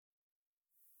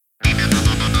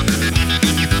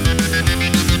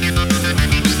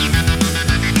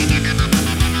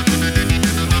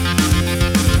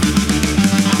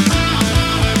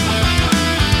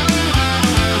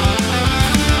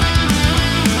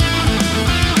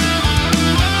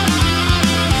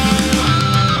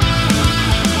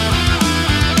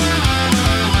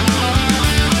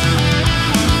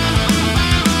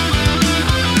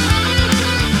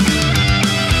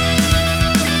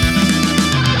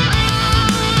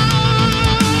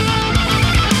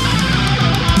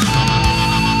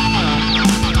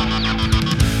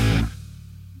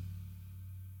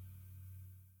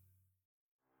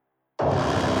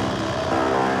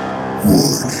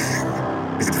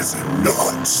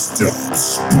Non-stop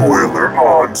spoiler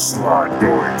onslaught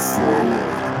going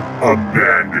forward.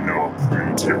 Abandon all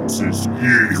pretenses,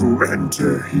 ye who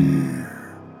enter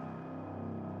here.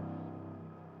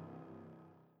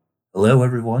 Hello,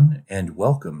 everyone, and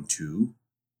welcome to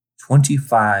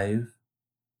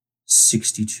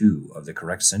 2562 of the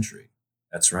correct century.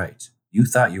 That's right. You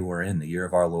thought you were in the year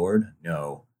of our Lord?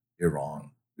 No, you're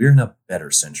wrong. We're in a better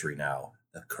century now,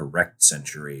 the correct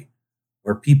century,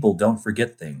 where people don't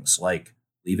forget things like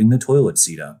leaving the toilet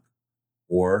seat up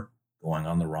or going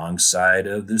on the wrong side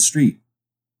of the street.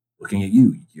 Looking at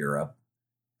you, Europe.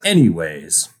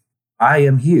 Anyways, I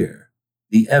am here,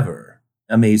 the ever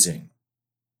amazing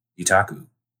Itaku,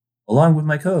 along with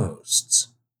my co-hosts,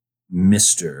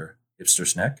 Mr. Hipster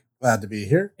Snack. Glad to be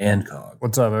here. And Cog.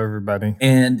 What's up, everybody?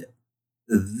 And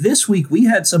this week we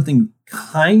had something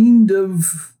kind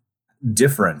of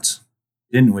different,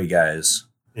 didn't we, guys?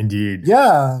 Indeed.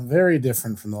 Yeah, very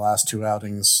different from the last two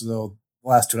outings, though the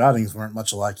last two outings weren't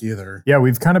much alike either. Yeah,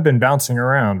 we've kind of been bouncing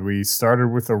around. We started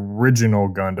with original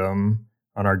Gundam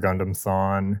on our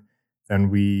Gundam-thon. Then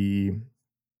we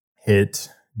hit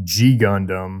G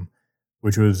Gundam,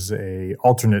 which was a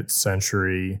alternate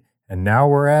century. And now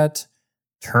we're at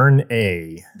Turn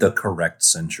A. The correct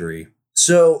century.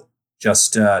 So,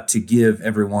 just to give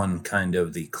everyone kind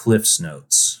of the Cliff's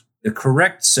Notes, the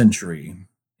correct century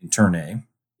in Turn A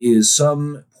is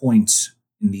some point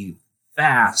in the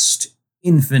vast,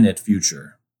 infinite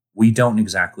future. We don't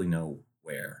exactly know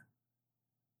where.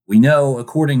 We know,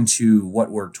 according to what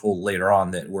we're told later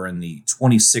on, that we're in the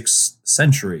 26th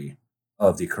century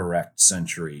of the correct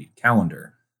century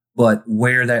calendar. But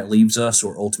where that leaves us,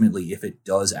 or ultimately if it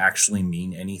does actually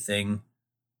mean anything,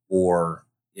 or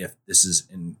if this is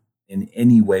in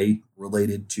any way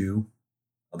related to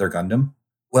other Gundam,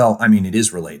 well, I mean, it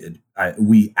is related.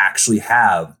 We actually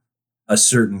have a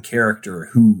certain character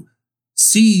who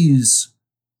sees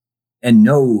and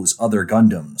knows other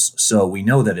Gundams. So we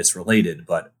know that it's related,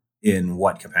 but in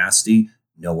what capacity?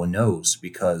 No one knows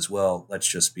because, well, let's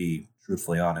just be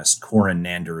truthfully honest. Korin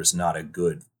Nander is not a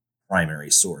good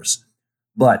primary source.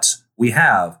 But we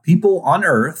have people on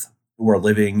Earth who are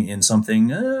living in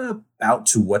something about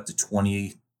to what the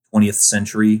 20th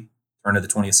century, turn of the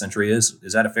 20th century is.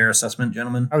 Is that a fair assessment,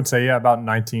 gentlemen? I would say, yeah, about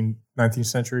 19th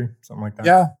century, something like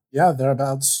that. Yeah,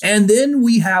 thereabouts. And then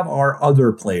we have our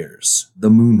other players, the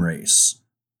Moon Race.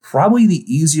 Probably the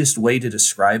easiest way to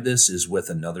describe this is with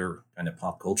another kind of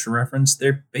pop culture reference.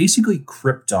 They're basically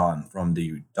Krypton from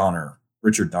the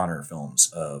Richard Donner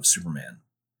films of Superman.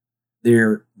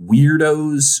 They're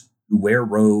weirdos who wear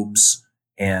robes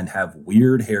and have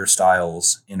weird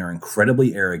hairstyles and are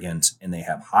incredibly arrogant, and they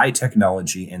have high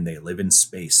technology and they live in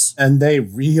space. And they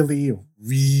really,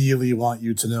 really want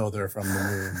you to know they're from the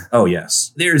moon. Oh,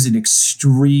 yes. There's an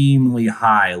extremely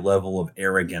high level of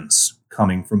arrogance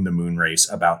coming from the Moon Race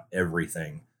about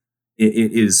everything.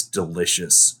 It is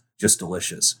delicious, just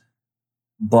delicious.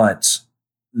 But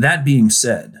that being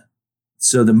said,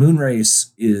 so the Moon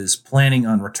Race is planning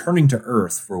on returning to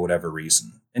Earth for whatever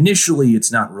reason. Initially,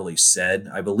 it's not really said.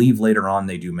 I believe later on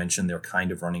they do mention they're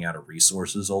kind of running out of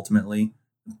resources ultimately,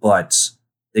 but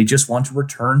they just want to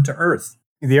return to Earth.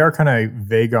 They are kind of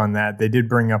vague on that. They did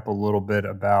bring up a little bit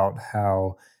about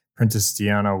how Princess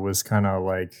Diana was kind of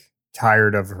like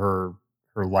tired of her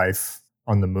life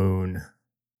on the moon.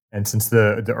 And since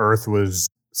the Earth was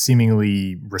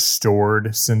seemingly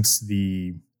restored since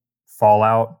the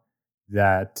fallout,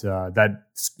 that's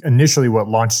initially what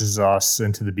launches us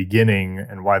into the beginning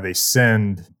and why they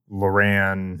send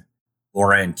Loran,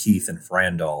 Keith, and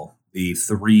Frandal, the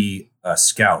three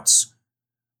scouts.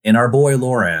 And our boy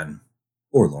Loran,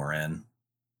 poor Loran,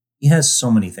 he has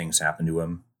so many things happen to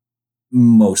him,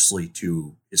 mostly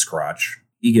to his crotch.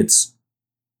 He gets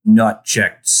nut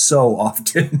checked so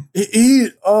often.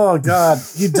 Oh, God,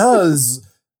 he does.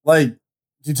 Like,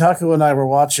 Jitaku and I were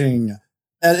watching,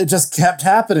 and it just kept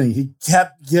happening. He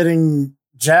kept getting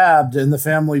jabbed in the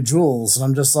family jewels. And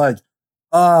I'm just like,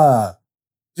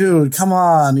 dude, come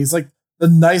on. He's like the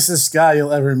nicest guy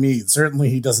you'll ever meet. Certainly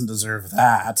he doesn't deserve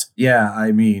that. Yeah,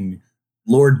 I mean,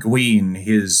 Lord Gwyn,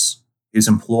 his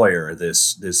employer,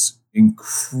 this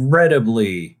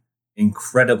incredibly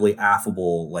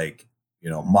affable, like,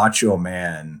 macho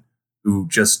man who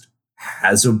just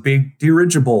has a big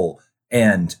dirigible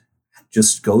and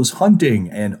just goes hunting,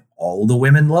 and all the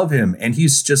women love him. And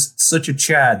he's just such a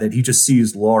Chad that he just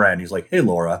sees Laura and he's like, hey,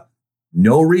 Laura.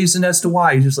 No reason as to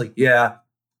why. He's just like, yeah,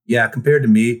 compared to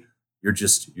me, you're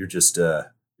just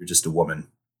a woman,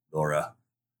 Laura.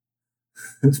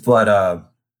 But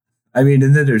I mean,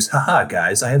 and then there's, haha,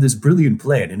 guys, I have this brilliant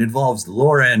plan. It involves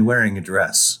Loran wearing a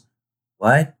dress.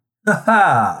 What?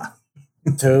 Haha.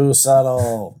 Too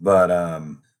subtle. But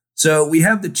so we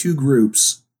have the two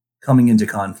groups coming into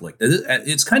conflict.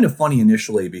 It's kind of funny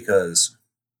initially because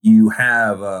you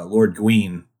have Lord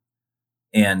Gawain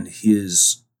and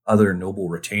his other noble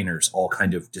retainers all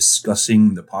kind of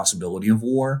discussing the possibility of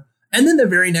war. And then the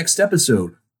very next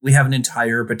episode, we have an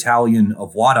entire battalion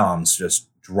of Wadams just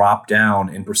drop down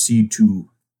and proceed to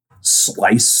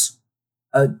slice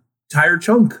a entire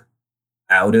chunk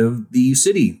out of the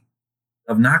city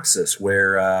of Naxos,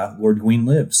 where Lord Gawain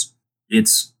lives.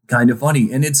 It's kind of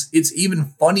funny. And it's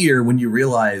even funnier when you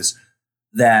realize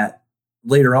that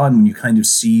later on, when you kind of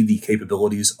see the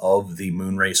capabilities of the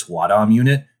Moonrace Wadam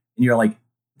unit, and you're like,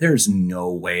 there's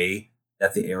no way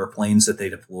that the airplanes that they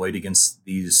deployed against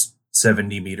these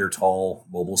 70-meter tall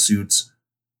mobile suits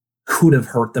could have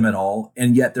hurt them at all.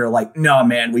 And yet they're like, no,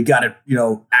 man, we got to,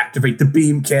 activate the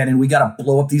beam cannon. We got to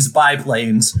blow up these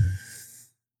biplanes.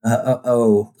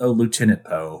 Lieutenant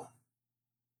Poe,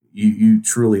 you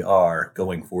truly are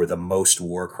going for the most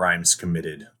war crimes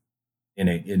committed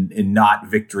in not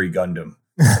Victory Gundam.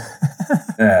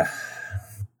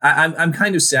 I'm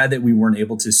kind of sad that we weren't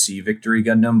able to see Victory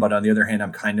Gundam, but on the other hand,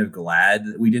 I'm kind of glad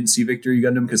that we didn't see Victory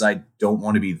Gundam because I don't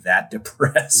want to be that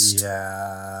depressed.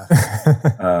 Yeah.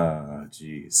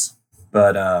 Jeez.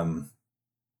 But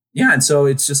yeah, and so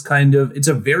it's just it's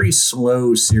a very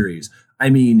slow series.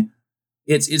 I mean,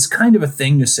 it's kind of a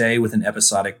thing to say with an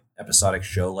episodic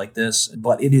show like this,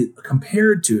 but it is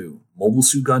compared to Mobile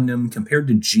Suit Gundam, compared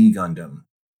to G Gundam,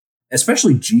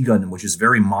 especially G Gundam, which is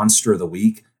very Monster of the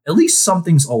Week. At least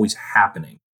something's always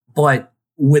happening. But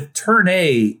with Turn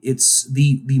A, it's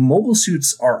the mobile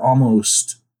suits are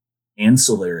almost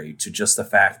ancillary to just the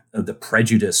fact of the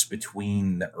prejudice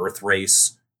between the Earth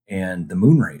race and the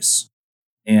Moon race.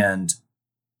 And,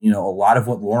 a lot of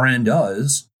what Loran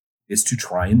does is to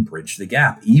try and bridge the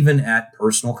gap, even at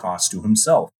personal cost to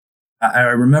himself. I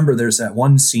remember there's that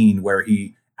one scene where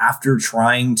he, after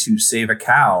trying to save a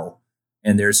cow,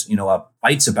 and there's, a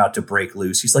fight's about to break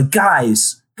loose, he's like,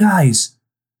 guys,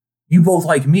 you both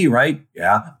like me, right?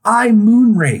 Yeah. I'm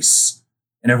Moonrace.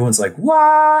 And everyone's like,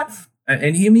 what?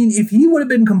 And if he would have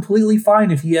been completely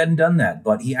fine if he hadn't done that,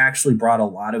 but he actually brought a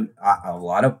lot of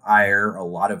ire, a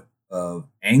lot of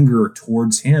anger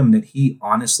towards him that he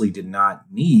honestly did not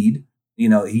need, he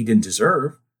didn't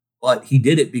deserve, but he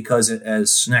did it because,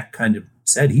 as Sneck kind of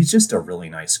said, he's just a really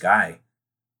nice guy.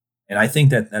 And I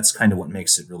think that's kind of what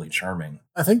makes it really charming.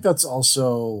 I think that's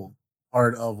also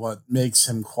part of what makes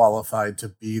him qualified to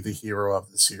be the hero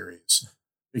of the series.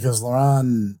 Because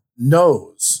Loran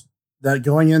knows that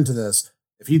going into this,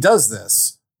 if he does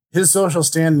this, his social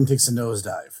standing takes a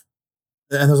nosedive.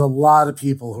 And there's a lot of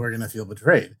people who are going to feel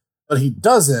betrayed. But he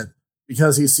does it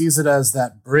because he sees it as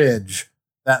that bridge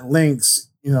that links,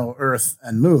 Earth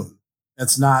and Moon.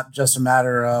 It's not just a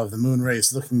matter of the Moon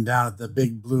race looking down at the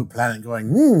big blue planet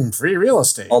going, free real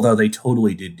estate. Although they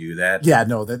totally did do that. Yeah,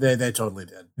 no, they totally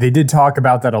did. They did talk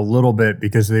about that a little bit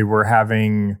because they were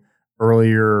having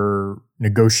earlier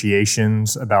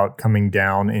negotiations about coming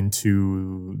down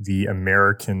into the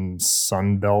American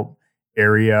Sunbelt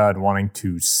area and wanting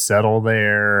to settle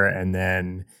there. And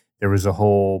then there was a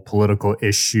whole political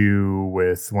issue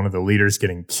with one of the leaders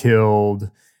getting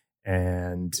killed,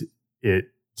 and it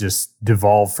just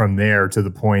devolved from there to the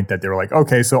point that they were like,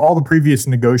 okay, so all the previous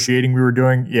negotiating we were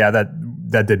doing, yeah, that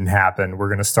didn't happen. We're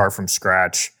going to start from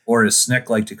scratch. Or as Sneck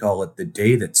liked to call it, the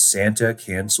day that Santa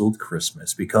canceled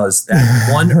Christmas, because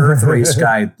that one Earth race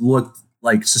guy looked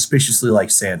suspiciously like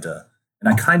Santa.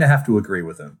 And I kind of have to agree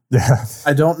with him. Yeah.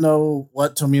 I don't know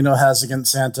what Tomino has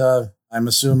against Santa. I'm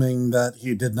assuming that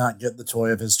he did not get the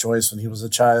toy of his choice when he was a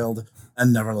child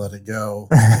and never let it go.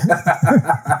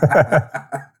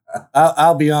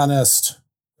 I'll be honest.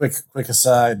 Quick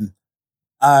aside.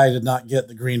 I did not get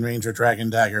the Green Ranger Dragon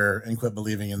Dagger and quit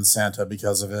believing in Santa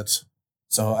because of it.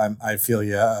 So I feel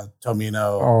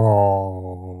Tomino.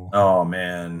 Oh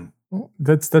man,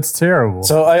 that's terrible.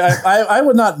 So I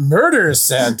would not murder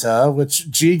Santa,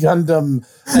 which G Gundam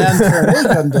and Turn A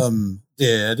Gundam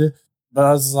did. But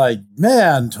I was like,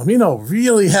 man, Tomino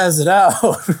really has it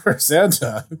out for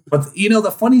Santa. But,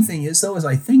 the funny thing is, though, is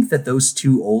I think that those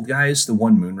two old guys, the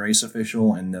one Moonrace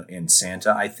official and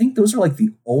Santa, I think those are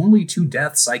the only two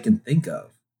deaths I can think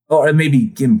of. Oh, and maybe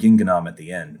Gim Ginganam at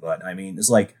the end. But, it's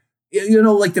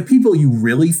the people you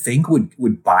really think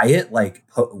would buy it, like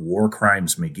War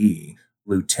Crimes McGee,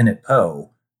 Lieutenant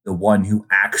Poe, the one who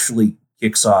actually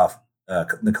kicks off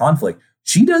the conflict.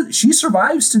 She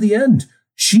survives to the end.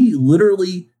 She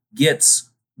literally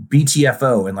gets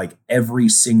BTFO in every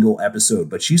single episode,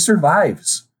 but she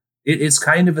survives. It's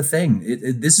kind of a thing.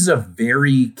 This is a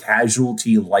very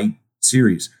casualty light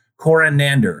series. Koran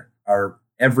Nander, our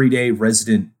everyday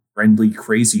resident friendly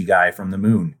crazy guy from the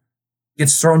moon,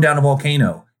 gets thrown down a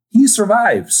volcano. He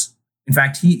survives. In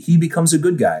fact, he becomes a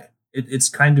good guy. It's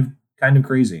kind of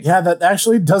crazy. Yeah, that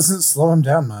actually doesn't slow him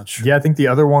down much. Yeah, I think the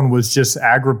other one was just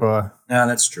Agrippa. Yeah,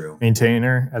 that's true.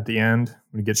 Maintainer at the end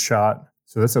when he gets shot.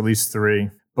 So that's at least 3.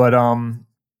 But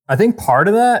I think part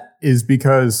of that is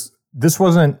because this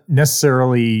wasn't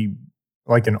necessarily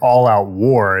like an all-out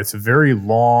war. It's a very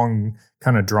long,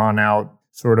 kind of drawn-out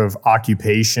sort of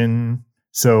occupation.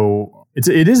 So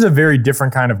it is a very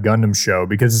different kind of Gundam show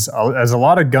because as a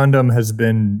lot of Gundam has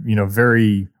been,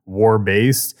 very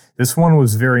war-based, this one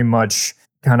was very much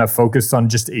kind of focused on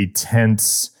just a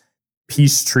tense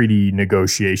peace treaty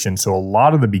negotiation. So a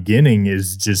lot of the beginning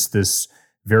is just this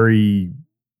very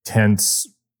tense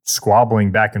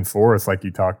squabbling back and forth like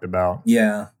you talked about.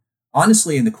 Yeah.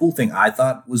 Honestly, and the cool thing I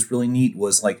thought was really neat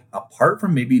was like, apart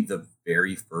from maybe the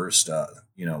very first,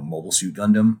 Mobile Suit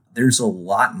Gundam, there's a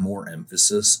lot more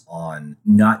emphasis on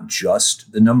not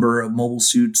just the number of mobile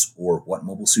suits or what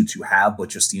mobile suits you have, but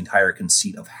just the entire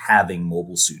conceit of having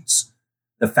mobile suits.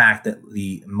 The fact that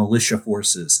the militia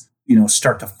forces,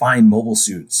 start to find mobile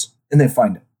suits and they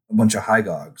find a bunch of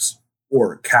Hygogs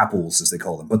or Capels as they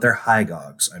call them, but they're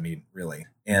Hygogs. I mean, really.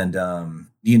 And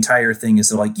the entire thing is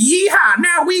they're like, yeehaw,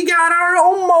 now we got our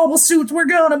own mobile suits. We're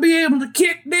going to be able to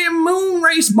kick them moon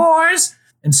race boys.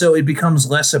 And so it becomes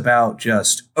less about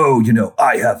just,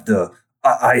 I have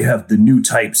the new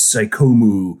type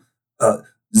Psychomu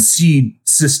seed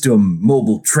system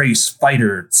mobile trace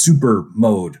fighter super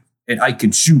mode. And I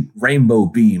can shoot rainbow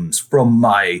beams from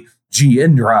my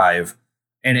GN drive.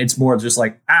 And it's more just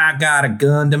like, I got a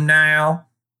Gundam now.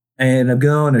 And I'm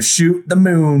going to shoot the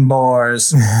moon, boys.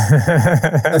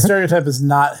 The stereotype is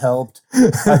not helped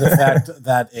by the fact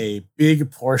that a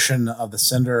big portion of the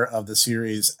center of the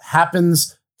series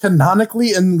happens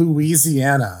canonically in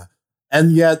Louisiana.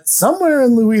 And yet, somewhere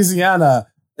in Louisiana,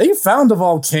 they found a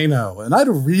volcano. And I'd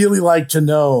really like to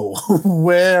know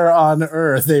where on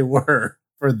earth they were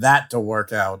for that to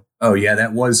work out. Oh, yeah,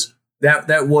 that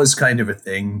was kind of a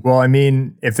thing. Well, I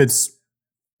mean, if it's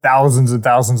thousands and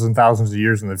thousands and thousands of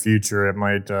years in the future, it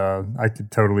might, I could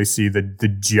totally see the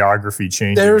geography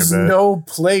changing. There's no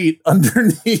plate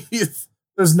underneath.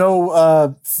 There's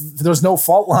no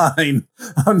fault line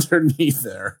underneath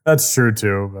there. That's true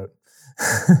too, but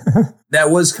that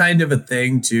was kind of a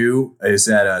thing too, is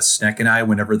that Sneck and I,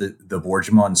 whenever the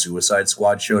Borgemon Suicide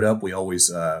Squad showed up, we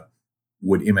always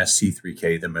would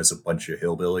MST3K them as a bunch of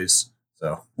hillbillies.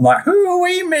 So, like, who are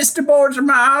we, Mr.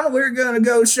 Borgemon? We're going to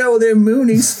go show them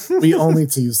moonies. We only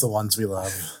tease the ones we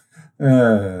love.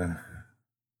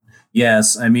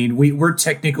 Yes, I mean, we're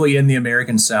technically in the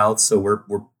American South, so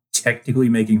we're technically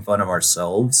making fun of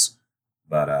ourselves.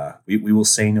 But we will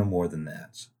say no more than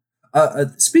that.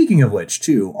 Speaking of which,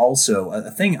 too, also, a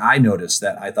thing I noticed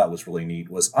that I thought was really neat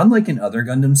was, unlike in other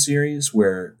Gundam series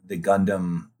where the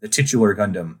titular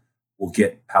Gundam will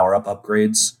get power-up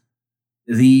upgrades,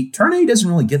 the Turn A doesn't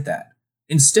really get that.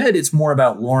 Instead, it's more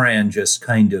about Loran just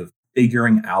kind of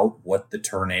figuring out what the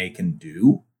Turn A can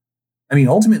do. I mean,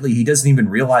 ultimately, he doesn't even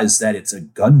realize that it's a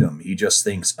Gundam. He just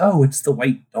thinks, oh, it's the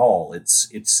white doll.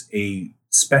 It's a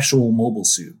special mobile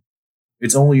suit.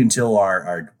 It's only until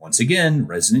our once again,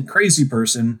 resident crazy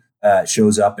person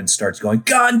shows up and starts going,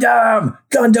 Gundam!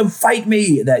 Gundam, fight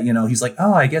me! That, he's like,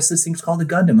 oh, I guess this thing's called a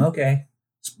Gundam. Okay.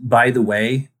 By the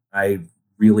way, I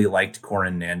really liked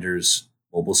Corin Nander's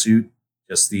mobile suit.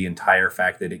 Just the entire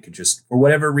fact that it could just, for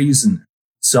whatever reason,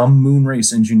 some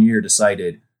Moonrace engineer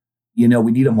decided, we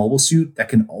need a mobile suit that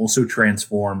can also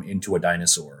transform into a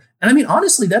dinosaur. And I mean,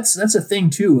 honestly, that's a thing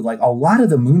too. Like, a lot of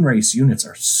the Moonrace units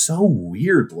are so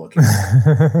weird looking.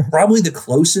 Probably the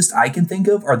closest I can think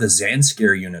of are the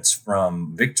Zanscare units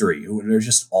from Victory. They're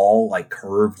just all like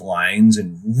curved lines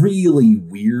and really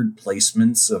weird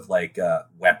placements of like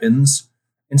weapons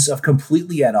and stuff,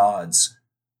 completely at odds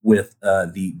with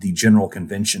the general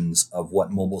conventions of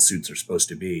what mobile suits are supposed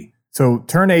to be. So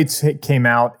Turn 8 came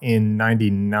out in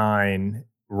 99,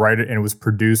 right, and it was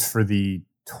produced for the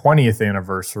 20th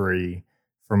anniversary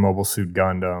for Mobile Suit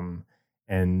Gundam.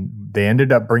 And they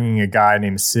ended up bringing a guy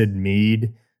named Sid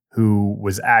Mead, who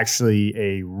was actually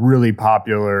a really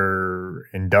popular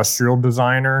industrial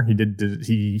designer.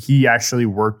 He actually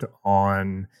worked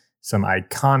on some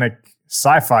iconic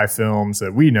sci-fi films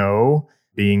that we know,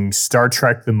 being Star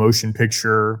Trek the Motion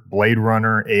Picture, Blade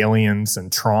Runner, Aliens,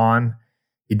 and Tron.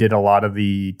 He did a lot of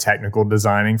the technical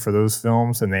designing for those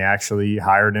films, and they actually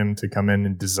hired him to come in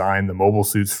and design the mobile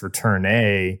suits for Turn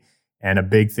A. And a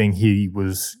big thing he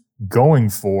was going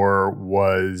for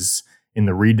was, in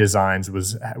the redesigns,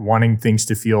 was wanting things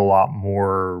to feel a lot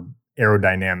more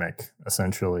aerodynamic,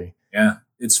 essentially. Yeah.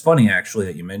 It's funny, actually,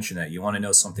 that you mentioned that. You want to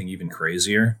know something even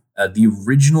crazier? The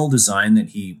original design that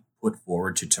he put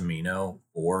forward to Tomino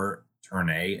for Turn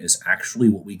A is actually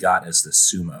what we got as the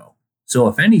Sumo. So,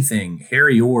 if anything,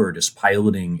 Harry Ord is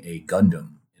piloting a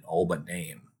Gundam in all but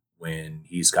name when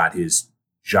he's got his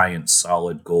giant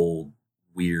solid gold,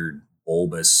 weird,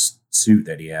 bulbous suit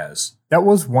that he has. That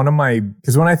was one of my,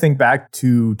 because when I think back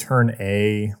to Turn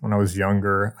A when I was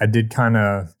younger, I did kind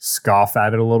of scoff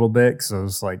at it a little bit because I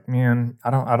was like, man, I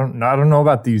don't know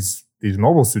about these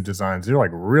mobile suit designs. They're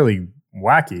like really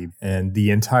wacky, and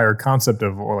the entire concept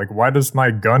of like, why does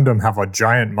my Gundam have a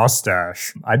giant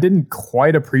mustache? I didn't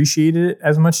quite appreciate it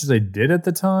as much as I did at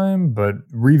the time, but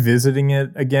revisiting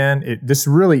it again, it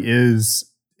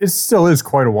still is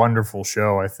quite a wonderful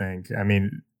show. I think. I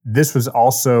mean, this was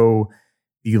also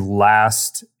the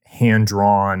last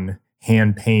hand-drawn,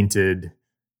 hand-painted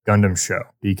Gundam show,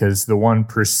 because the one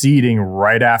preceding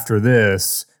right after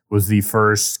this was the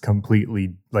first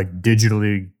completely like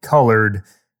digitally colored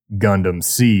Gundam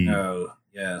Seed. Oh,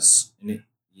 yes.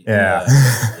 Yeah.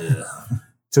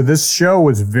 So this show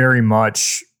was very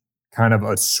much kind of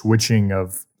a switching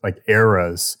of like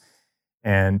eras.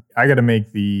 And I got to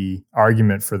make the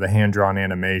argument for the hand-drawn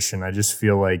animation. I just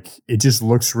feel like it just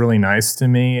looks really nice to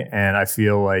me, and I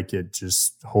feel like it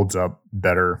just holds up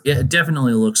better. Yeah, it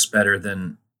definitely looks better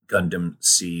than Gundam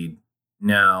Seed.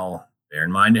 Now, bear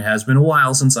in mind, it has been a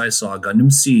while since I saw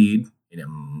Gundam Seed.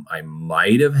 And I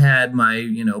might have had my,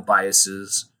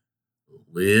 biases a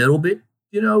little bit,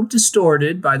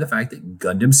 distorted by the fact that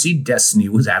Gundam Seed Destiny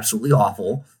was absolutely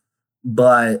awful.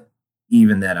 But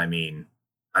even then,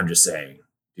 I'm just saying,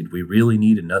 did we really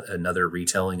need another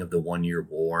retelling of the 1 Year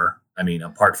War? I mean,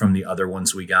 apart from the other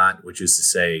ones we got, which is to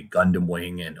say Gundam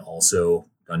Wing and also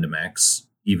Gundam X,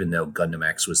 even though Gundam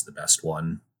X was the best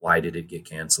one, why did it get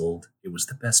canceled? It was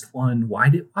the best one. Why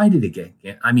did it get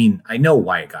canceled? I know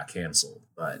why it got canceled,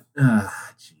 but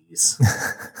jeez.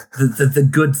 the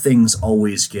good things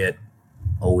always get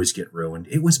ruined.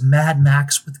 It was Mad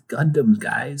Max with Gundams,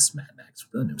 guys. Mad Max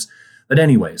with Gundams. But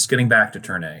anyways, getting back to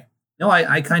Turn A. No,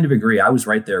 I kind of agree. I was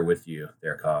right there with you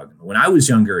there, Cog. When I was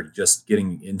younger, just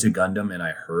getting into Gundam and I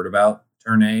heard about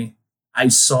Turn A, I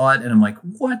saw it and I'm like,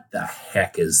 what the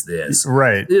heck is this?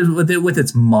 Right. With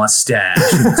its mustache.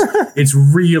 It's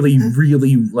really,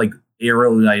 really like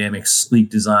aerodynamic,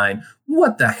 sleek design.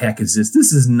 What the heck is this?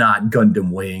 This is not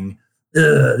Gundam Wing.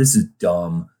 This is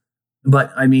dumb.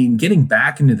 But getting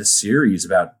back into the series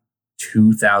about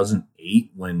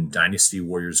 2008 when Dynasty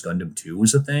Warriors Gundam 2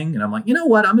 was a thing, and I'm like, you know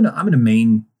what? I'm gonna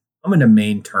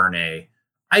main Turn A.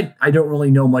 I don't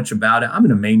really know much about it. I'm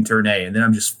gonna main Turn A, and then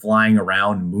I'm just flying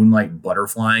around, moonlight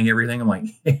butterflying everything. I'm like,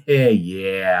 hey,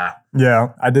 yeah.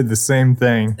 Yeah, I did the same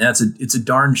thing. It's a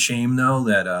darn shame though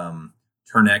that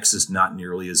Turn X is not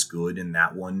nearly as good in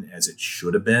that one as it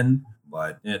should have been.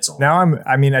 But it's all now.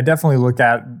 I definitely look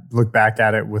back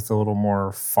at it with a little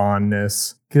more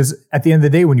fondness, because at the end of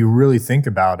the day, when you really think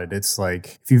about it, it's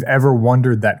like, if you've ever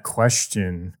wondered that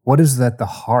question, what is at the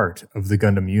heart of the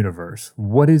Gundam universe?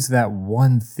 What is that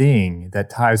one thing that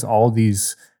ties all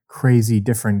these crazy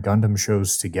different Gundam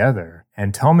shows together?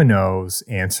 And Tomino's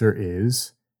answer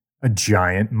is a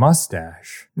giant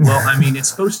mustache. Well, it's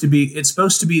supposed to be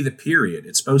the period.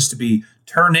 It's supposed to be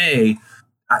Turn A.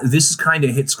 This kind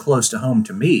of hits close to home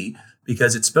to me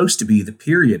because it's supposed to be the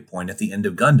period point at the end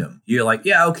of Gundam. You're like,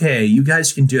 yeah, okay, you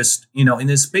guys can just, and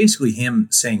it's basically him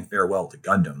saying farewell to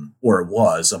Gundam, or it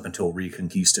was up until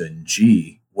Reconquista and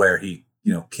G, where he,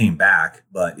 came back.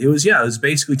 But it was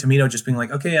basically Tomino just being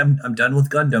like, okay, I'm done with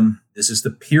Gundam. This is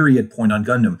the period point on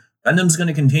Gundam. Gundam's going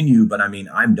to continue, but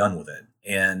I'm done with it.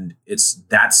 And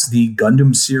that's the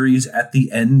Gundam series at the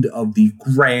end of the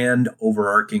grand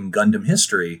overarching Gundam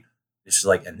history. It's just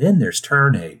like, and then there's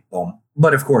Turn A, boom.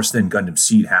 But of course, then Gundam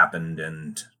Seed happened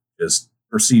and just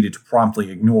proceeded to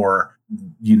promptly ignore,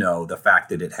 the fact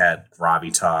that it had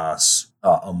gravitas,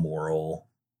 a moral,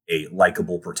 a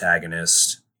likable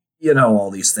protagonist,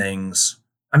 all these things.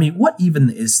 What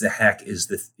even is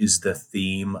the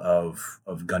theme of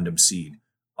Gundam Seed?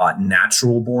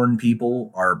 Natural born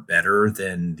people are better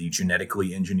than the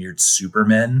genetically engineered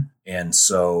supermen, and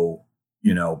so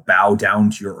bow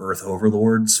down to your Earth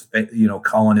overlords,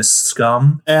 colonist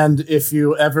scum. And if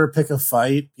you ever pick a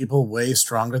fight, people way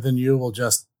stronger than you will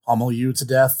just pummel you to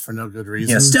death for no good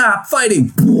reason. Yeah, stop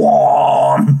fighting.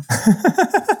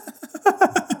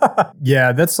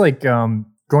 Yeah, that's like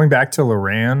going back to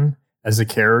Loran as a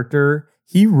character.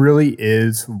 He really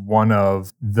is one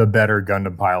of the better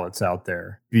Gundam pilots out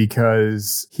there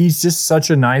because he's just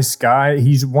such a nice guy.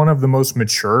 He's one of the most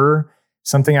mature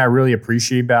something I really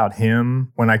appreciate about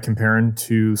him when I compare him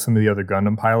to some of the other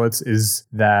Gundam pilots is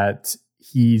that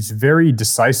he's very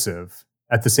decisive.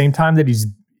 At the same time that he's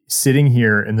sitting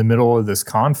here in the middle of this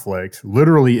conflict,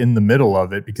 literally in the middle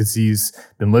of it, because he's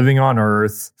been living on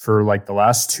Earth for like the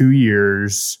last 2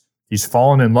 years. He's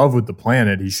fallen in love with the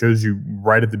planet. He shows you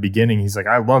right at the beginning. He's like,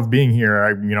 I love being here.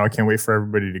 I can't wait for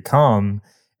everybody to come.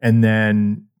 And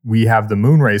then we have the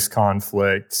Moonrace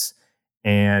conflict,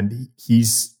 and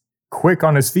he's quick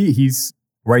on his feet. He's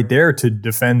right there to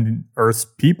defend Earth's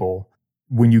people.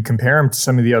 When you compare him to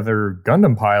some of the other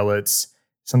Gundam pilots,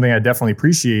 something I definitely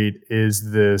appreciate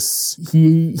is this.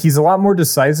 He's a lot more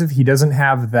decisive. He doesn't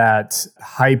have that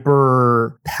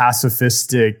hyper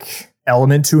pacifistic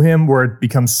element to him where it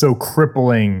becomes so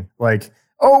crippling. Like,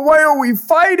 oh, why are we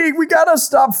fighting? We gotta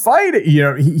stop fighting.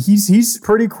 He's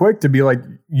pretty quick to be like,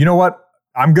 you know what?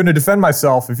 I'm going to defend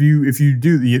myself if you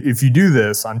do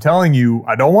this. I'm telling you,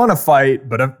 I don't want to fight,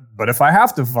 but if I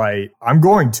have to fight, I'm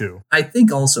going to. I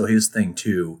think also his thing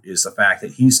too is the fact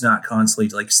that he's not constantly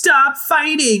like, stop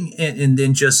fighting, and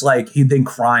then just like he then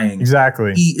crying.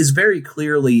 Exactly. He is very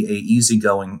clearly a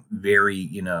easygoing,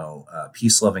 very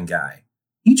peace loving guy.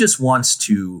 He just wants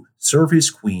to serve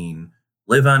his queen,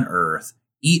 live on Earth,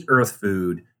 eat Earth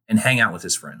food, and hang out with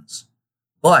his friends.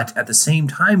 But at the same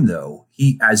time, though,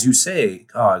 he, as you say,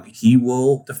 Cog, he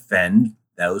will defend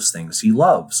those things he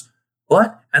loves.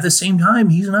 But at the same time,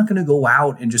 he's not going to go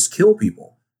out and just kill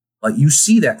people. Like you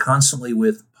see that constantly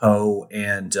with Poe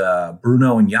and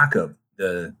Bruno and Jakob,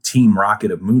 the Team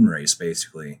Rocket of Moonrace,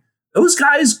 basically. Those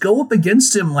guys go up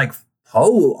against him like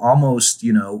Poe almost,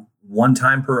 one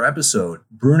time per episode.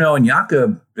 Bruno and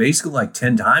Jakob basically like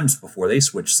 10 times before they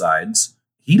switch sides.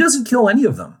 He doesn't kill any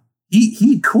of them.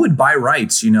 He could, by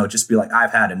rights, just be like,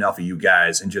 I've had enough of you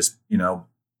guys and just,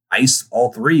 ice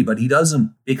all three, but he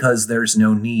doesn't because there's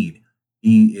no need.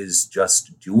 He is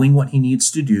just doing what he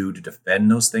needs to do to defend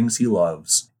those things he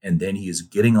loves, and then he is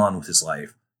getting on with his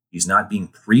life. He's not being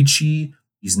preachy.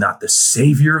 He's not the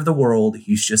savior of the world.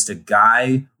 He's just a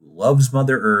guy who loves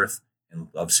Mother Earth and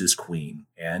loves his queen,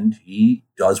 and he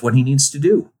does what he needs to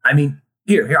do. I mean,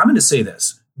 here, I'm going to say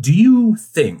this. Do you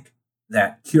think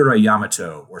that Kira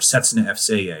Yamato or Setsuna F.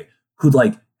 Seiei could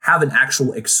have an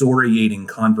actual excoriating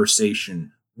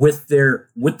conversation with their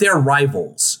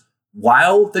rivals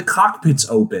while the cockpit's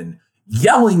open,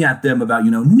 yelling at them about,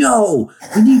 no,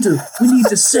 we need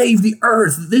to save the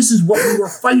Earth. This is what we were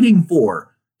fighting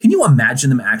for. Can you imagine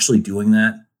them actually doing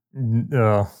that?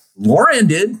 Loran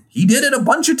did. He did it a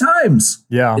bunch of times.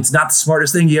 Yeah. It's not the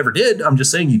smartest thing he ever did. I'm just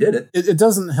saying he did it. It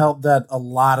doesn't help that a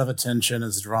lot of attention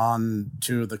is drawn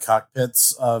to the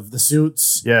cockpits of the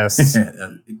suits. Yes.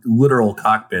 Literal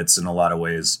cockpits in a lot of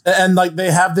ways. And they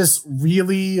have this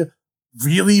really,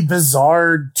 really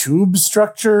bizarre tube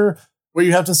structure where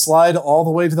you have to slide all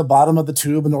the way to the bottom of the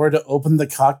tube in order to open the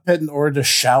cockpit in order to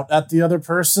shout at the other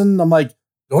person. I'm like,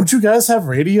 don't you guys have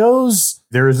radios?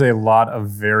 There is a lot of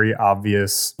very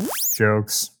obvious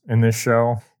jokes in this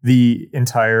show. The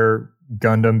entire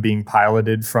Gundam being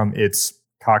piloted from its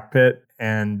cockpit,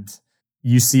 and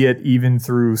you see it even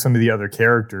through some of the other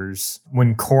characters.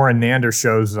 When Koran Nander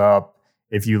shows up,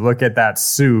 if you look at that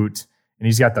suit, and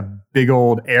he's got the big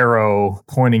old arrow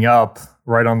pointing up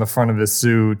right on the front of his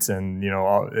suit, and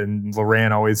and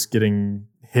Loran always getting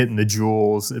hit in the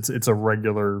jewels. It's a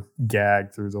regular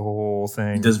gag through the whole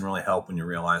thing. It doesn't really help when you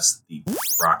realize the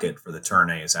rocket for the Turn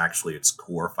A is actually its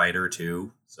core fighter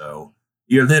too. So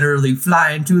you're literally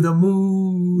flying to the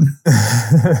moon.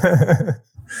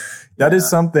 That is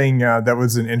something that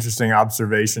was an interesting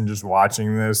observation just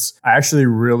watching this. I actually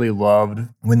really loved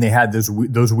when they had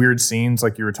those weird scenes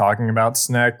like you were talking about,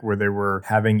 Sneck, where they were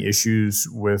having issues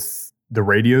with the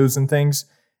radios and things.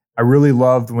 I really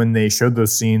loved when they showed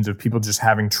those scenes of people just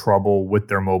having trouble with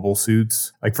their mobile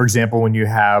suits. Like, for example, when you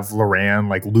have Loran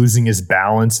losing his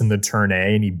balance in the Turn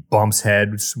A and he bumps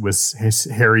heads with his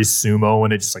Harry's sumo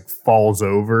and it just falls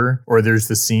over. Or there's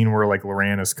the scene where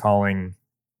Loran is calling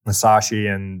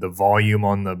Masashi and the volume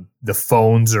on the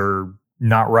phones are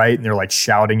not right and they're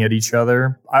shouting at each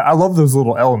other. I love those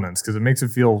little elements because it makes it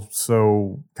feel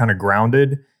so kind of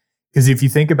grounded. Because if you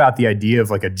think about the idea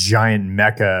of a giant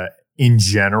mecha in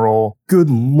general, good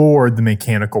Lord, the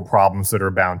mechanical problems that are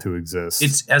bound to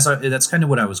exist. That's kind of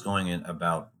what I was going in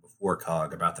about before,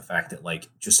 Cog, about the fact that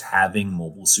just having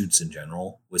mobile suits in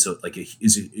general was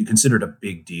is considered a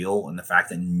big deal, and the fact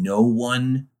that no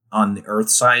one on the Earth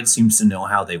side seems to know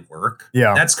how they work.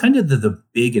 Yeah, that's kind of the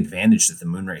big advantage that the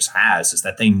Moonrace has, is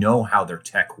that they know how their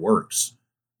tech works,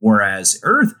 whereas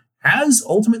Earth has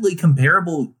ultimately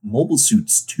comparable mobile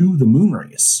suits to the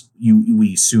Moonrace.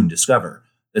 We soon discover.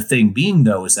 The thing being,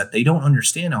 though, is that they don't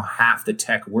understand how half the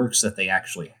tech works that they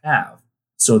actually have.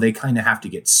 So they kind of have to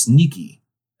get sneaky.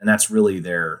 And that's really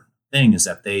their thing, is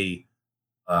that they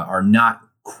are not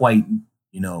quite,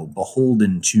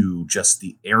 beholden to just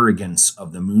the arrogance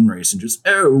of the moon race and just,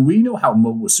 oh, we know how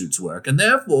mobile suits work, and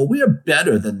therefore we are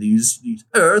better than these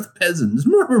Earth peasants.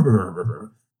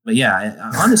 But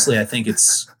yeah, honestly, I think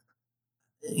it's,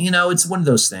 it's one of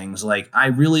those things. Like, I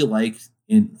really like,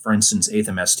 for instance,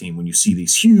 8th MS team, when you see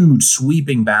these huge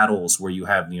sweeping battles where you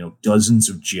have, dozens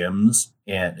of gyms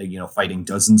and, fighting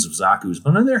dozens of Zakus.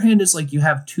 But on the other hand, it's like you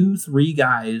have 2-3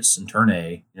 guys in turn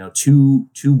A, two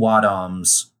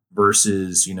Wadams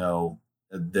versus,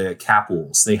 the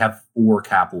Capels. They have 4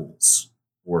 Capels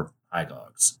or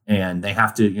Hygogs. And they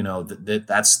have to,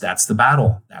 that's the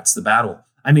battle. That's the battle.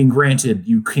 I mean, granted,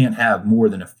 you can't have more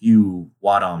than a few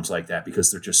Wadams like that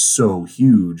because they're just so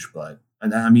huge, but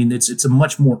I mean, it's a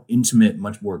much more intimate,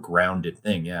 much more grounded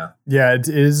thing. Yeah. Yeah, it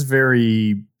is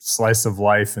very slice of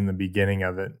life in the beginning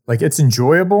of it. Like, it's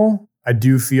enjoyable. I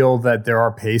do feel that there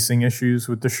are pacing issues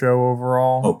with the show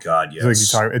overall. Oh God, yes. Like you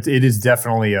talk, it is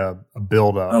definitely a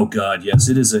build up. Oh God, yes.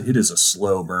 It is a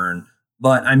slow burn.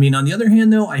 But I mean, on the other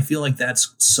hand, though, I feel like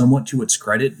that's somewhat to its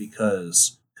credit,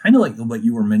 because kind of like what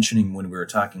you were mentioning when we were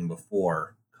talking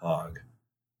before, Cog,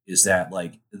 is that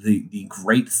like the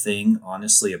great thing,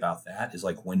 honestly, about that is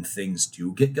like when things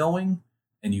do get going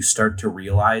and you start to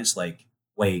realize, like,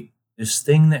 wait, this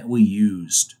thing that we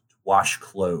used to wash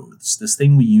clothes, this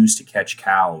thing we used to catch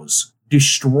cows,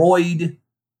 destroyed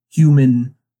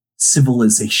human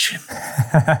civilization.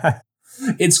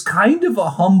 It's kind of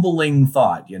a humbling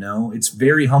thought, It's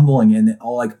very humbling, and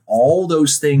all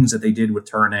those things that they did with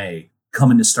Turn A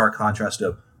come into stark contrast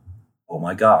of, oh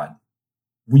my God,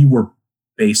 we were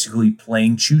basically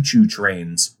playing choo-choo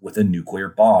trains with a nuclear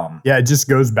bomb. Yeah, it just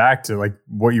goes back to like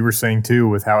what you were saying too,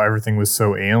 with how everything was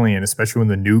so alien, especially when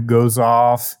the nuke goes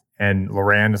off and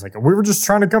Loran is like, we were just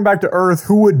trying to come back to Earth.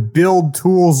 Who would build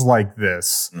tools like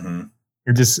this? Mm-hmm.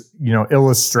 It just,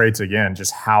 illustrates again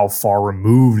just how far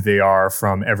removed they are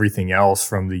from everything else,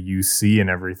 from the UC and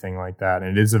everything like that.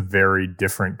 And it is a very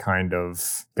different kind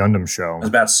of Gundam show. I was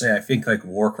about to say, I think like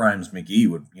War Crimes McGee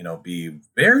would, be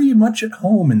very much at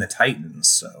home in the Titans.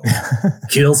 So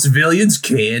kill civilians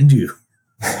can do.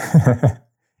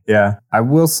 Yeah, I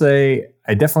will say,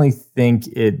 I definitely think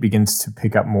it begins to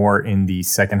pick up more in the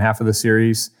second half of the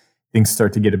series. Things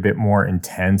start to get a bit more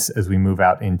intense as we move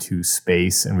out into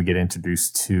space and we get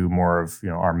introduced to more of,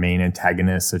 our main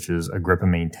antagonists, such as Agrippa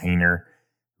Maintainer,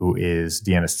 who is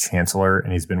Deanna's chancellor.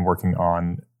 And he's been working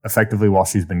on, effectively while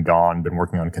she's been gone, been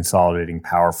working on consolidating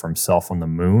power for himself on the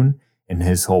moon. And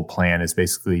his whole plan is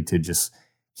basically to just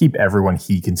keep everyone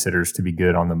he considers to be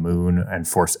good on the moon and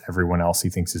force everyone else he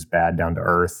thinks is bad down to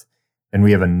Earth. And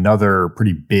we have another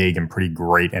pretty big and pretty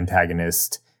great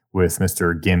antagonist with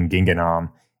Mr. Gim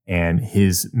Ginganam. And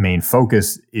his main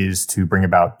focus is to bring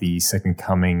about the second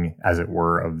coming, as it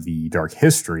were, of the Dark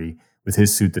History with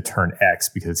his suit, the Turn X,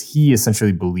 because he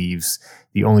essentially believes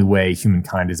the only way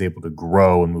humankind is able to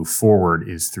grow and move forward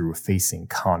is through facing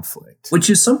conflict. Which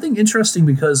is something interesting,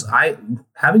 because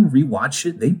having rewatched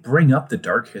it, they bring up the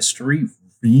Dark History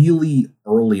really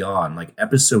early on, like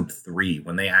episode 3,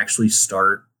 when they actually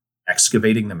start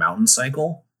excavating the mountain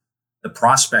cycle. The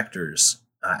prospectors,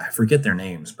 I forget their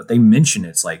names, but they mention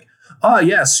it's like, oh,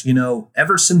 yes,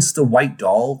 ever since the White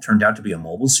Doll turned out to be a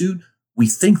mobile suit, we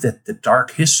think that the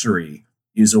Dark History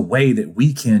is a way that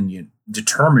we can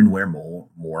determine where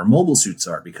more mobile suits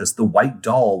are, because the White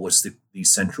Doll was the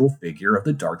central figure of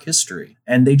the Dark History.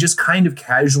 And they just kind of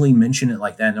casually mention it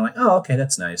like that. And they're like, oh, okay,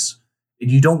 that's nice. And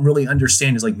you don't really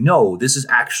understand. It's like, no, this is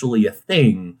actually a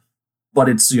thing. But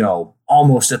it's,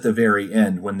 almost at the very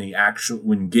end when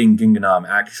Ginganam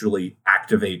actually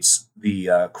activates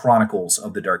the chronicles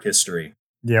of the Dark History.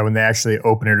 Yeah, when they actually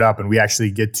open it up and we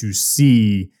actually get to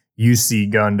see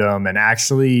UC Gundam, and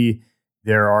actually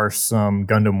there are some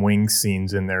Gundam Wing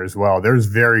scenes in there as well. There's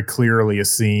very clearly a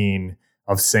scene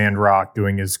of Sandrock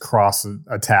doing his cross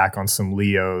attack on some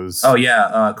Leos. Oh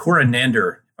yeah, Korin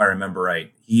Nander, if I remember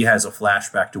right, he has a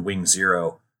flashback to Wing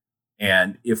Zero.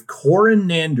 And if Korin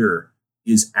Nander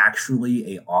is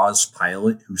actually a Oz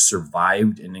pilot who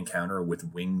survived an encounter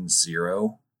with Wing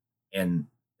Zero, and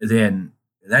then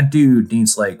that dude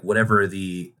needs like whatever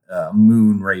the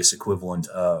moon race equivalent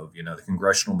of, the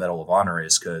Congressional Medal of Honor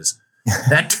is, because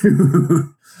that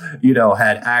dude,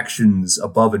 had actions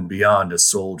above and beyond a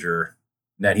soldier,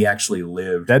 that he actually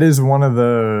lived. That is one of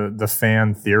the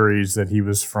fan theories, that he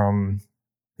was from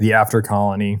the After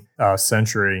Colony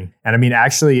century. And I mean,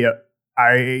 actually,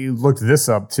 I looked this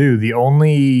up too.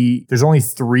 There's only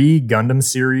 3 Gundam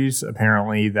series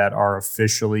apparently that are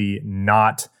officially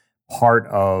not part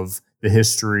of the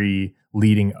history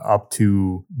leading up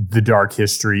to the dark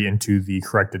history into the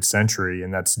corrected century,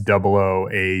 and that's 00,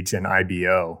 Age, and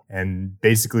IBO. And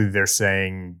basically they're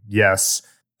saying, yes,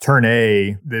 Turn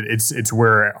A, it's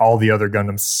where all the other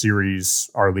Gundam series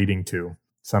are leading to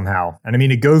somehow. And I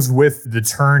mean, it goes with the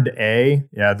Turned A.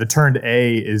 Yeah, the Turned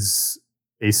A is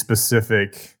a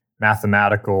specific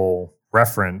mathematical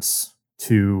reference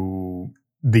to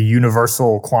the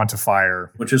universal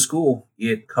quantifier. Which is cool.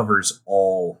 It covers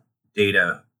all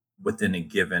data within a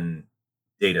given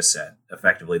data set.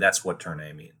 Effectively, that's what Turn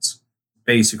A means.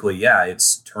 Basically, yeah,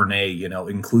 it's Turn A,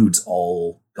 includes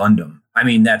all Gundam. I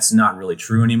mean, that's not really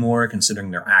true anymore,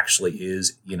 considering there actually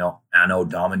is, Anno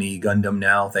Domini Gundam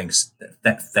now. Thank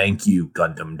you,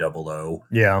 Gundam 00.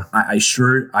 Yeah. I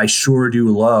sure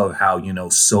do love how,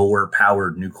 solar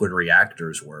powered nuclear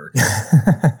reactors work.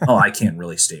 Oh, I can't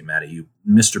really stay mad at you.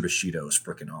 Mr. Bushido is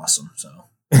freaking awesome. So,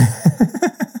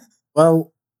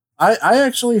 well, I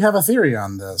actually have a theory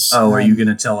on this. Oh, are you going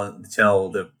to tell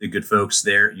the good folks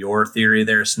there your theory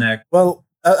there, Snack? Well,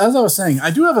 as I was saying, I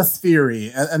do have a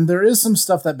theory, and there is some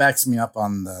stuff that backs me up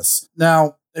on this.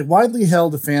 Now, a widely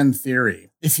held fan theory.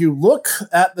 If you look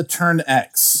at the Turn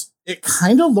X, it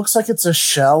kind of looks like it's a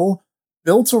shell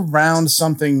built around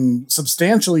something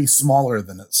substantially smaller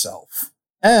than itself.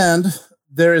 And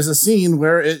there is a scene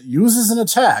where it uses an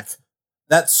attack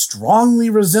that strongly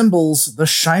resembles the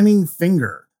Shining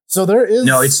Finger. So there is...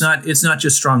 No, it's not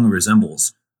just strongly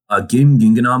resembles.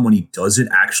 Ginganam, when he does it,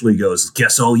 actually goes,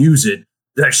 guess I'll use it.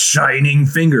 The Shining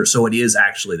Finger. So it is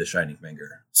actually the Shining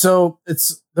Finger. So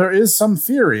there is some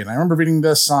theory, and I remember reading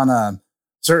this on a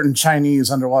certain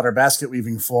Chinese underwater basket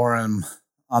weaving forum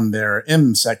on their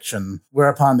M section,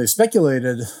 whereupon they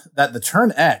speculated that the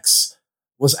Turn X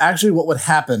was actually what would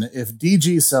happen if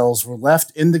DG cells were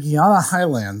left in the Guyana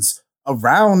Highlands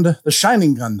around the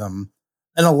Shining Gundam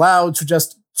and allowed to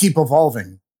just keep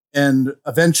evolving and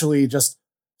eventually just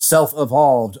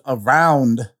self-evolved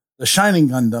around the Shining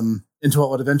Gundam into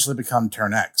what would eventually become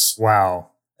Turn X.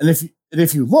 Wow. And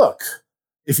if you look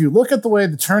at the way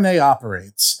the Turn A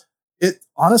operates, it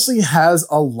honestly has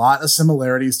a lot of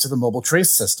similarities to the mobile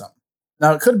trace system.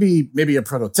 Now, it could be maybe a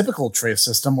prototypical trace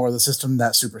system or the system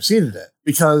that superseded it,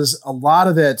 because a lot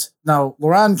of it, now,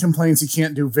 Loran complains he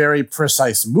can't do very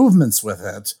precise movements with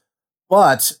it,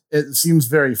 but it seems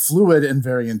very fluid and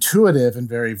very intuitive and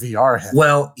very VR heavy.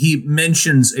 Well, he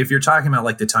mentions, if you're talking about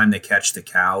like the time they catch the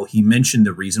cow, he mentioned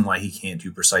the reason why he can't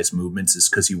do precise movements is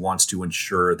because he wants to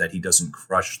ensure that he doesn't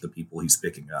crush the people he's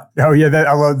picking up. Oh yeah,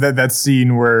 I love that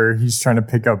scene where he's trying to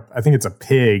pick up, I think it's a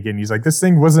pig, and he's like, this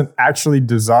thing wasn't actually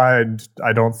designed,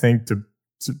 I don't think, to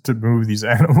move these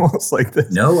animals like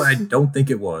this. No, I don't think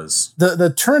it was.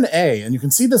 The Turn A, and you can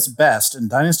see this best in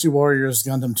Dynasty Warriors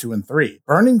Gundam 2 and 3.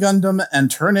 Burning Gundam and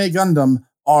Turn A Gundam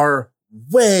are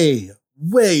way,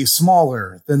 way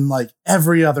smaller than like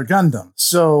every other Gundam.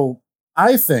 So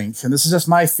I think, and this is just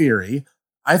my theory,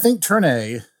 I think Turn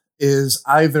A is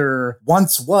either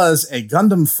once was a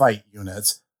Gundam fight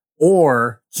unit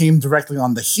or came directly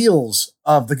on the heels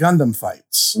of the Gundam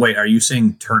fights. Wait, are you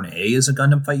saying Turn A is a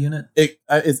Gundam fight unit?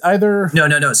 It's either...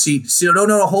 No. See,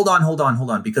 no, hold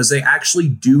on. Because they actually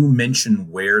do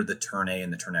mention where the Turn A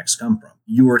and the Turn X come from.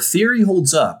 Your theory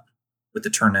holds up with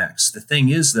the Turn X. The thing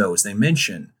is, though, is they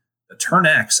mention the Turn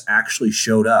X actually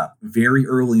showed up very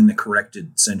early in the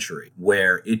corrected century,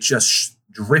 where it just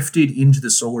drifted into the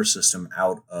solar system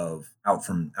out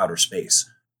from outer space.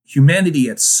 Humanity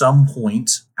at some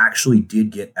point actually did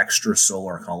get extra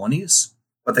solar colonies,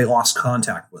 but they lost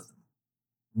contact with them.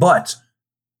 But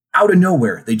out of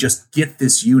nowhere, they just get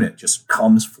this unit, just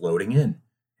comes floating in.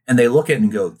 And they look at it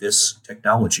and go, this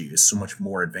technology is so much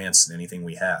more advanced than anything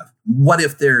we have. What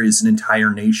if there is an entire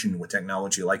nation with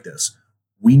technology like this?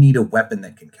 We need a weapon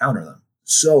that can counter them.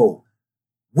 So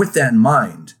with that in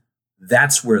mind,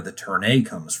 that's where the Turn A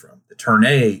comes from. The Turn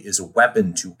A is a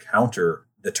weapon to counter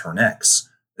the Turn X.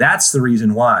 That's the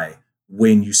reason why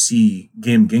when you see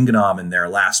Ginganam in their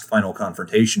last final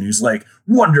confrontation, he's like,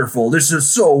 wonderful, this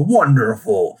is so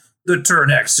wonderful. The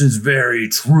Turn X is very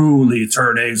truly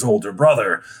Turn A's older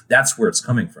brother. That's where it's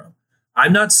coming from.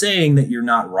 I'm not saying that you're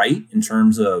not right in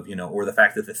terms of, or the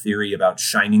fact that the theory about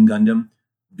Shining Gundam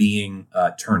being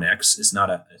Turn X is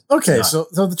not a... Okay, not so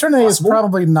the Turn A is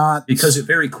probably not... Because it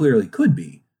very clearly could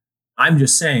be. I'm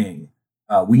just saying...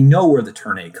 we know where the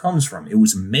Turn A comes from. It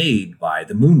was made by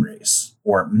the Moon Race,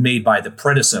 or made by the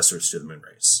predecessors to the Moon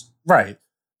Race. Right.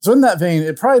 So in that vein,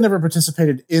 it probably never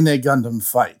participated in a Gundam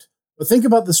fight. But think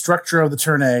about the structure of the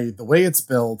Turn A, the way it's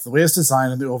built, the way it's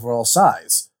designed, and the overall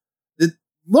size. It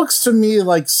looks to me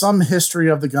like some history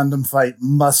of the Gundam fight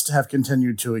must have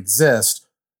continued to exist,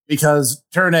 because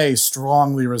Turn A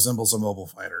strongly resembles a mobile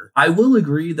fighter. I will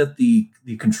agree that the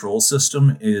control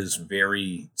system is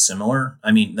very similar.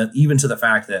 I mean, that even to the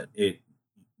fact that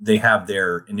they have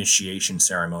their initiation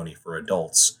ceremony for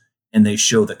adults, and they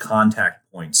show the contact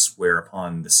points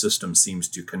whereupon the system seems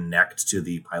to connect to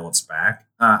the pilot's back.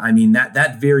 I mean,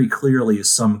 that very clearly is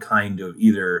some kind of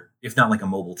either, if not like a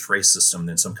mobile trace system,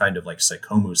 then some kind of like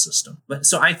Psychomu system. But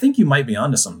so I think you might be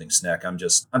onto something, Sneck.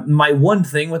 My one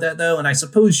thing with that though, and I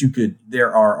suppose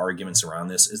there are arguments around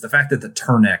this, is the fact that the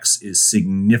Turn X is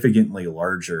significantly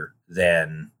larger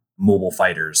than mobile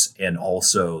fighters and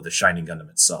also the Shining Gundam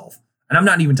itself. And I'm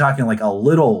not even talking like a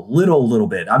little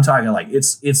bit. I'm talking like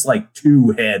it's like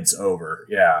 2 heads over.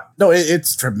 Yeah. No,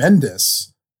 it's tremendous.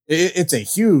 It's a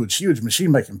huge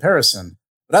machine by comparison.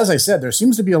 But as I said, there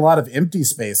seems to be a lot of empty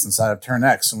space inside of Turn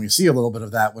X, and we see a little bit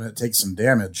of that when it takes some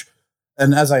damage.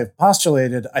 And as I've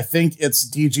postulated, I think it's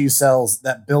DG Cells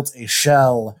that built a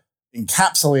shell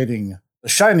encapsulating the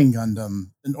Shining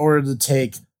Gundam in order to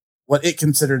take what it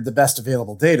considered the best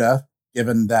available data,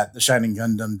 given that the Shining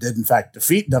Gundam did in fact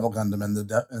defeat Devil Gundam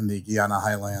in the Guyana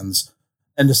Highlands,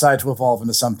 and decide to evolve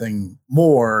into something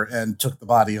more and took the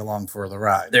body along for the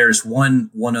ride. There's one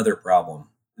other problem.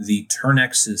 The Turn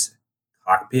X's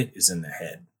cockpit is in the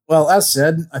head. Well, as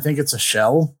said, I think it's a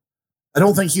shell. I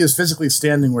don't think he is physically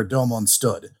standing where Domon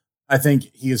stood. I think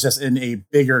he is just in a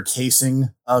bigger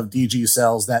casing of DG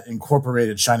Cells that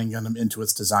incorporated Shining Gundam into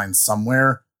its design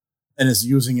somewhere and is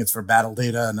using it for battle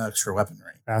data and extra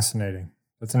weaponry. Fascinating.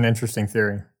 That's an interesting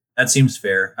theory. That seems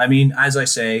fair. I mean, as I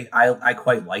say, I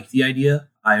quite like the idea.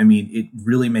 I mean, it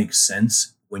really makes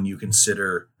sense when you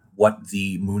consider what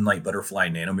the Moonlight Butterfly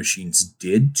nanomachines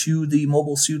did to the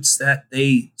mobile suits that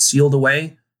they sealed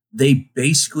away. They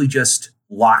basically just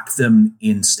locked them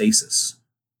in stasis.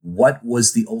 What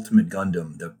was the Ultimate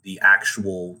Gundam, the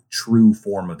actual true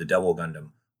form of the Devil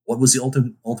Gundam? What was the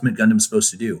Ultimate Gundam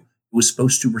supposed to do? It was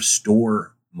supposed to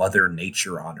restore Mother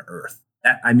Nature on Earth.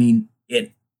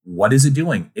 What is it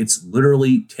doing? It's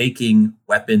literally taking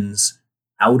weapons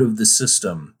out of the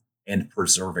system and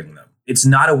preserving them. It's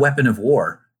not a weapon of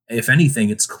war. If anything,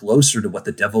 it's closer to what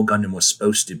the Devil Gundam was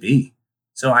supposed to be.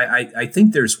 So I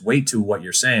think there's weight to what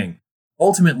you're saying.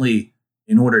 Ultimately,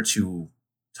 in order to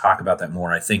talk about that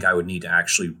more, I think I would need to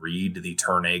actually read the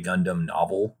Turn A Gundam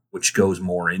novel, which goes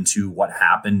more into what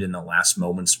happened in the last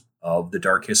moments of the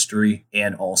Dark History,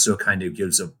 and also kind of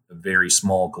gives a very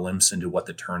small glimpse into what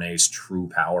the Turn A's true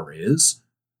power is,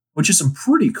 which is some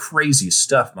pretty crazy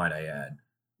stuff, might I add.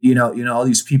 You know, all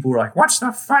these people were like, what's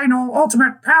the final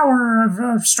ultimate power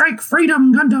of Strike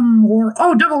Freedom Gundam or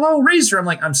O00 Razor? I'm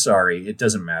like, I'm sorry, it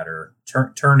doesn't matter.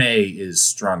 Turn A is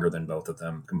stronger than both of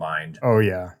them combined. Oh,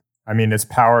 yeah. I mean, it's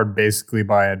powered basically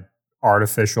by an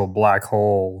artificial black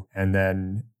hole, and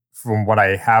then from what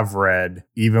I have read,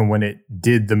 even when it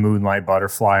did the Moonlight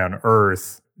Butterfly on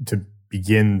Earth to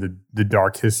begin the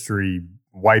Dark History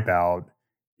wipeout,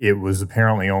 it was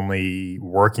apparently only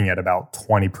working at about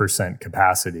 20%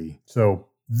 capacity. So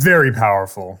very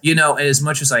powerful. You know, as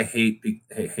much as I hate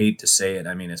to say it,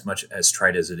 I mean, as much as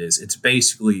trite as it is, it's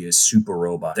basically a super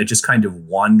robot that just kind of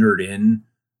wandered in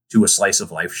to a slice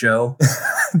of life show.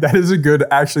 That's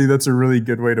a really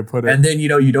good way to put it. And then,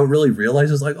 you don't really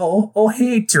realize it's like, oh,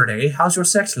 hey, Turn A, how's your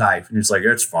sex life? And it's like,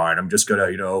 it's fine. I'm just gonna,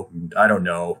 I don't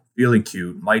know, feeling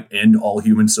cute. Might end all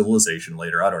human civilization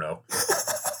later. I don't know.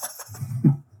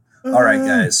 All right,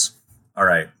 guys. All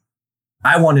right.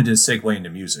 I wanted to segue into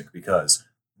music because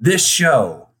this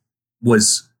show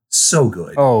was so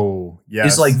good. Oh, yes.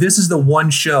 It's like, this is the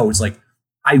one show. It's like,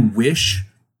 I wish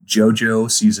JoJo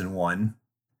season 1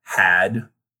 had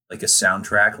like a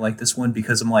soundtrack like this one,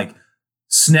 because I'm like,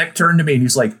 Sneck turned to me and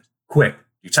he's like, quick,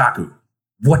 Yutaku,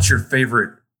 what's your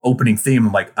favorite opening theme?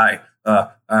 I'm like, I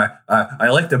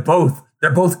like them both.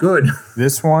 They're both good.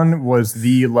 This one was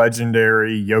the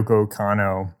legendary Yoko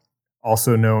Kanno,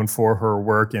 also known for her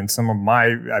work in some of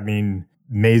amazing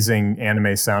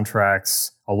anime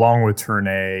soundtracks, along with Turn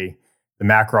A, the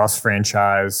Macross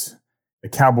franchise, the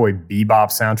Cowboy Bebop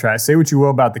soundtrack. Say what you will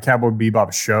about the Cowboy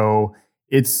Bebop show,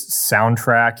 its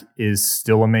soundtrack is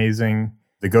still amazing.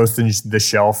 The Ghost in the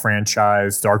Shell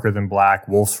franchise, Darker Than Black,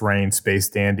 Wolf's Rain, Space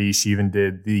Dandy. She even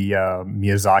did the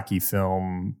Miyazaki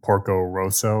film Porco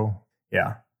Rosso.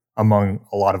 Yeah, among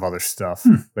a lot of other stuff.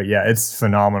 But yeah, it's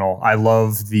phenomenal. I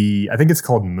love I think it's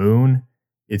called Moon.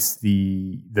 It's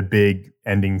the big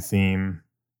ending theme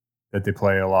that they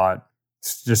play a lot.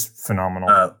 It's just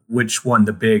phenomenal. Which one?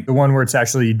 The one where it's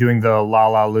actually doing the la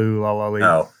la lu la la li.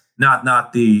 Oh.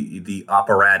 Not the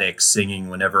operatic singing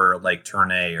whenever like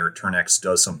turn A or turn X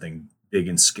does something big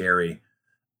and scary.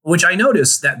 Which I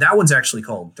noticed that one's actually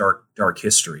called Dark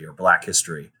History or Black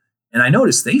History. And I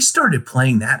noticed they started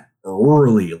playing that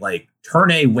early. Like turn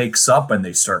A wakes up and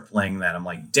they start playing that. I'm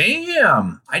like,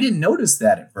 damn, I didn't notice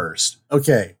that at first.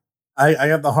 Okay. I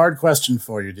got the hard question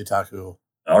for you, Ditaku.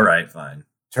 All right, fine.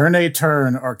 Turn A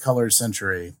turn or Color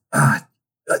Century?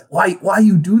 Why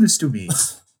you do this to me?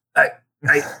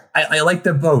 I like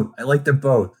them both. I like them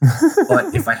both.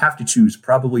 But if I have to choose,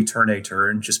 probably turn A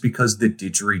turn, just because the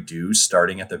didgeridoo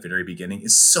starting at the very beginning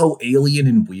is so alien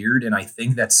and weird. And I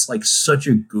think that's like such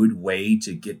a good way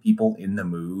to get people in the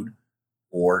mood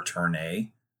for turn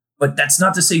A. But that's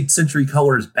not to say Century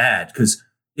Color is bad, because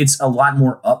it's a lot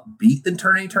more upbeat than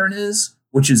turn A turn is,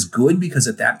 which is good because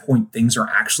at that point things are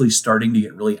actually starting to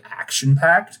get really action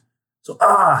packed. So,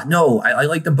 no, I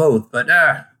like them both, but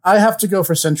I have to go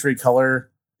for Century Color.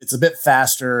 It's a bit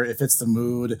faster. It fits the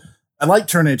mood. I like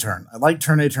Turn A Turn. I like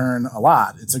Turn A Turn a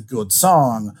lot. It's a good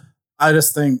song. I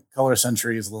just think Color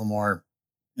Century is a little more,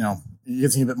 it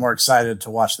gets me a bit more excited to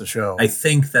watch the show. I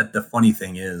think that the funny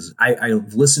thing is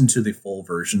I've listened to the full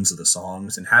versions of the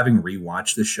songs, and having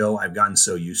rewatched the show, I've gotten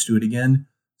so used to it again.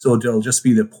 So it'll just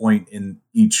be the point in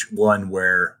each one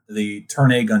where the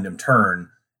Turn A Gundam turn,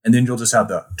 and then you'll just have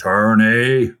the Turn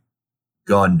A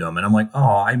Gundam. And I'm like,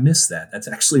 oh, I miss that. That's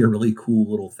actually a really cool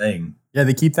little thing. Yeah,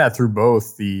 they keep that through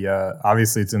both. The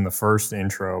obviously it's in the first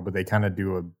intro, but they kind of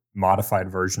do a modified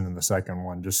version in the second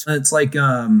one. Just it's like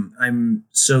I'm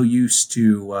so used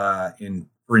to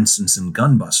for instance, in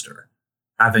Gunbuster,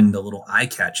 having the little eye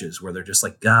catches where they're just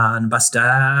like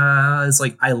Gunbuster. It's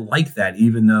like I like that,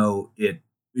 even though it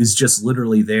is just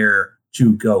literally there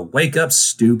to go, wake up,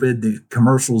 stupid. The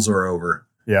commercials are over.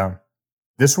 Yeah.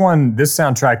 This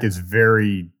soundtrack is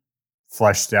very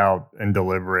fleshed out and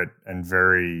deliberate and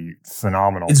very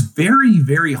phenomenal. It's very,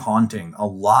 very haunting. A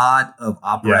lot of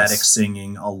operatic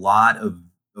singing, a lot of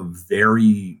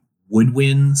very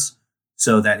woodwinds,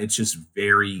 so that it's just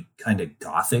very kind of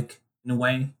gothic in a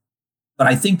way. But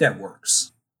I think that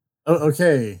works. Oh,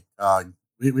 okay.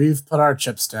 We've put our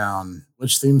chips down.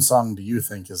 Which theme song do you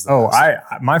think is the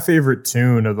best? My favorite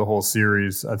tune of the whole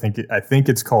series, I think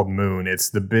it's called Moon.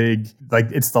 It's the big,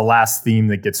 it's the last theme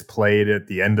that gets played at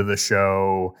the end of the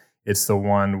show. It's the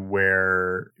one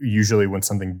where usually when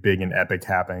something big and epic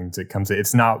happens, it comes.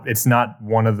 It's not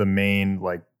one of the main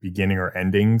beginning or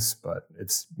endings, but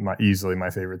it's easily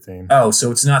my favorite theme. Oh, so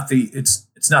it's not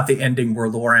the ending where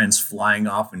Loran's flying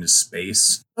off into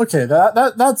space. Okay,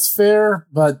 that's fair,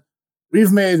 but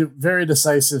we've made very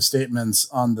decisive statements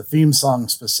on the theme song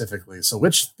specifically. So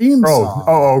which theme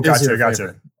song?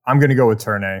 Gotcha. I'm going to go with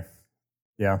Turn A.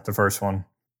 Yeah, the first one.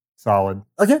 Solid.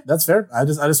 Okay, that's fair. I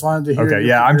just wanted to hear. Okay,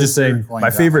 yeah, I'm just saying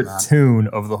my favorite tune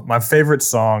my favorite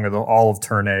song of all of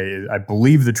Turn A is, I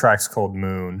believe the track's called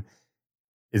Moon,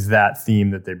 is that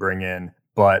theme that they bring in.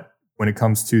 But when it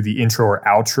comes to the intro or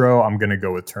outro, I'm going to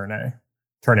go with Turn A.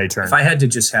 Turn A turn. If I had to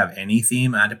just have any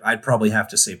theme, I'd probably have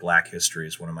to say Black History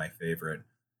is one of my favorite.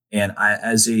 And I,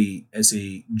 as a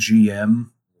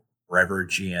GM, forever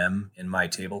GM in my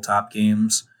tabletop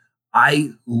games,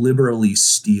 I liberally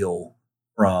steal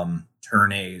from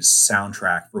Turn A's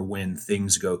soundtrack for when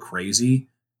things go crazy,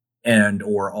 and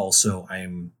or also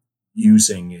I'm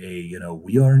using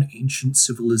we are an ancient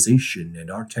civilization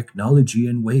and our technology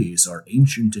and ways are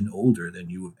ancient and older than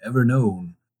you have ever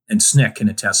known. And Snick can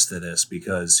attest to this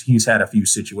because he's had a few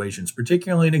situations,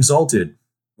 particularly in Exalted,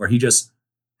 where he just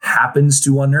happens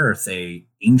to unearth a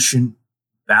ancient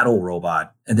battle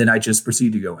robot. And then I just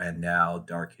proceed to go, and now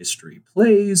Dark History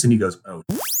plays. And he goes, oh.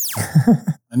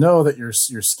 I know that you're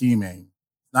scheming.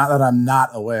 Not that I'm not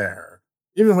aware.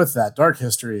 Even with that, Dark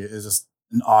History is just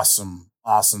an awesome,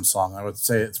 awesome song. I would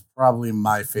say it's probably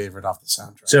my favorite off the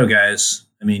soundtrack. So, guys,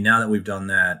 now that we've done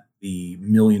that, the $1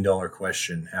 million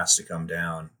question has to come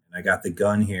down. I got the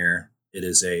gun here. It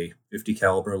is a 50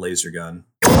 caliber laser gun.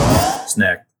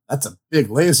 Snack. That's a big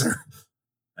laser.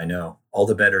 I know. All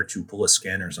the better to pull a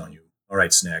scanners on you. All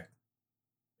right, Snack.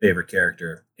 Favorite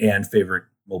character and favorite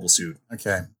mobile suit.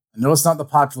 Okay. I know it's not the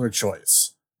popular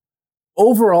choice.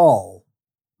 Overall,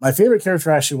 my favorite character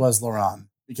actually was Loran,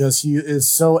 because he is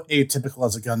so atypical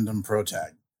as a Gundam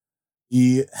protag.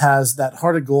 He has that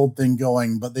heart of gold thing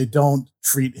going, but they don't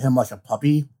treat him like a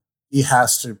puppy. He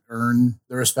has to earn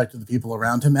the respect of the people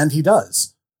around him, and he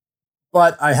does.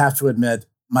 But I have to admit,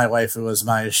 my waifu is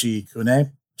Mayashi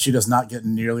Kune. She does not get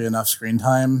nearly enough screen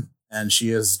time, and she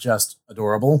is just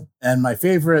adorable. And my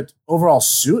favorite overall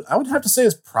suit, I would have to say,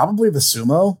 is probably the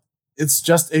Sumo. It's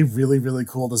just a really, really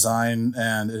cool design,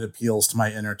 and it appeals to my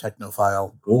inner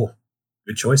technophile. Cool.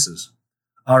 Good choices.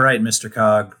 All right, Mr.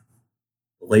 Cog.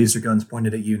 The laser gun's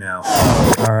pointed at you now.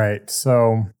 All right.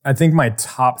 So I think my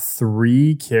top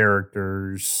 3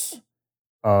 characters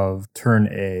of Turn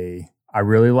A, I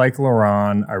really like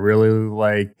Laurent. I really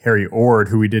like Harry Ord,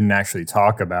 who we didn't actually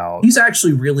talk about. He's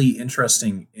actually really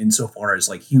interesting insofar as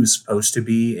like he was supposed to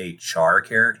be a Char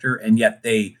character, and yet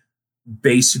they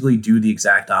basically do the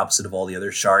exact opposite of all the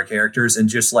other Char characters, and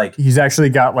just like He's actually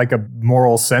got like a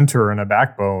moral center and a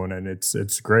backbone, and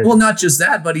it's great. well, not just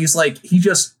that, but he's like he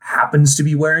just happens to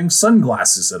be wearing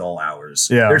sunglasses at all hours.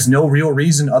 Yeah. There's no real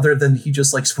reason other than he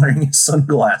just likes wearing his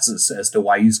sunglasses as to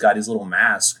why he's got his little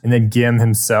mask. And then Gim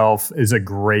himself is a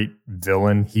great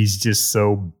villain. He's just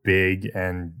so big,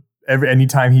 and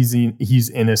anytime he's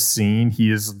in a scene, he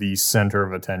is the center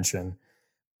of attention.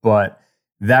 But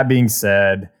that being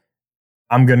said,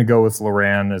 I'm going to go with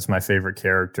Laurent as my favorite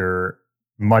character.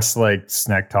 Much like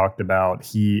Sneck talked about,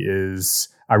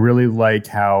 I really like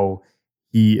how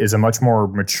he is a much more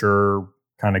mature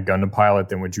kind of Gundam pilot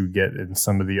than what you get in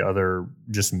some of the other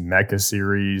just mecha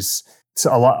series.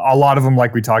 So a lot of them,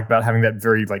 like we talked about, having that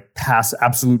very like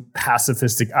absolute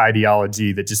pacifistic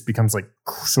ideology that just becomes like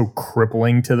so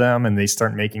crippling to them, and they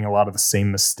start making a lot of the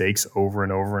same mistakes over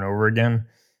and over and over again.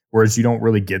 Whereas you don't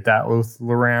really get that with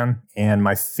Laurent. And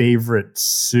my favorite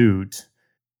suit,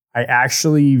 I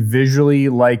actually visually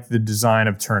like the design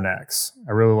of Turn X.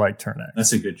 I really like Turn X.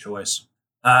 That's a good choice.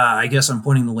 I guess I'm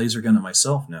pointing the laser gun at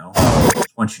myself now. I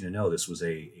just want you to know this was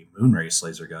a Moonrace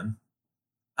laser gun.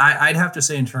 I'd have to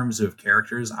say in terms of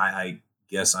characters, I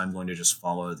guess I'm going to just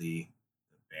follow the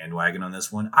bandwagon on this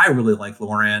one. I really like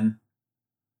Laurent.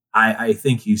 I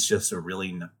think he's just a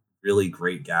really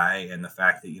great guy, and the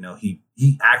fact that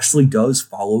he actually does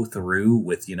follow through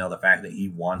with the fact that he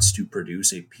wants to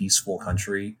produce a peaceful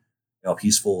country, a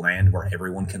peaceful land where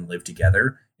everyone can live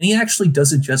together, and he actually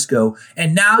doesn't just go,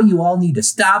 and now you all need to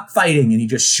stop fighting, and he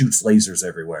just shoots lasers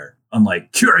everywhere.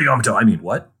 Unlike Kuryamoto, I mean,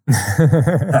 what?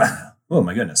 Oh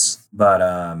my goodness. But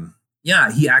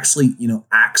yeah, he actually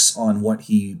acts on what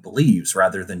he believes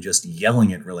rather than just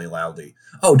yelling it really loudly.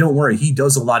 Oh, don't worry, he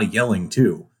does a lot of yelling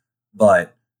too,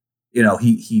 but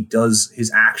he does, his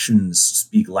actions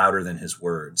speak louder than his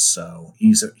words. So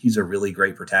he's a really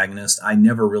great protagonist. I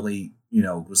never really,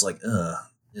 was like,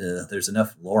 there's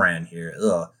enough Laurent here.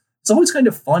 It's always kind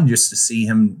of fun just to see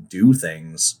him do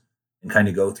things and kind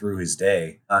of go through his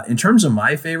day. In terms of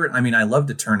my favorite, I mean, I love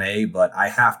to Turn A, but I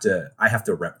have to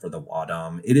rep for the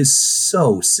Wadam. It is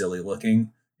so silly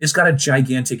looking. It's got a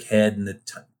gigantic head and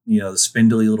the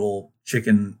spindly little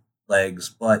chicken legs,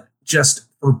 but just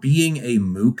for being a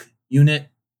Mook unit,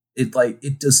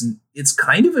 it's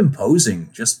kind of imposing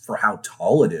just for how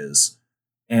tall it is,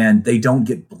 and they don't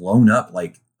get blown up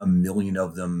like a million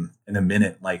of them in a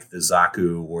minute like the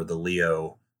Zaku or the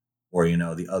Leo or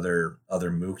the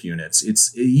other Mook units.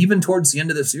 It's even towards the end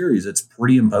of the series, it's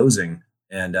pretty imposing,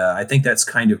 and I think that's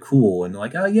kind of cool. And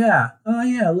like, oh yeah,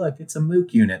 look, it's a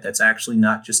Mook unit that's actually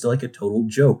not just like a total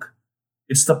joke.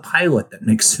 It's the pilot that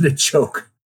makes it a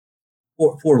joke.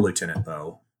 Poor Lieutenant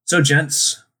Bo. So,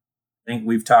 gents, I think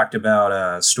we've talked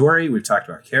about story, we've talked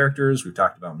about characters, we've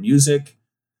talked about music.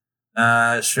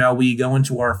 Shall we go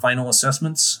into our final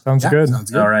assessments? Sounds good.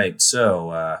 All right, so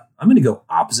I'm going to go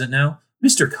opposite now.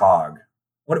 Mr. Cog,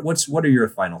 what are your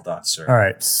final thoughts, sir? All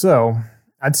right, so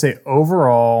I'd say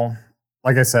overall,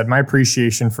 like I said, my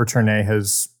appreciation for Turn A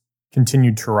has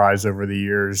continued to rise over the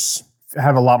years. I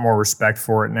have a lot more respect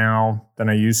for it now than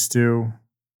I used to.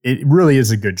 It really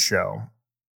is a good show.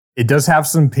 It does have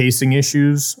some pacing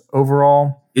issues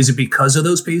overall. Is it because of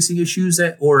those pacing issues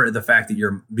or the fact that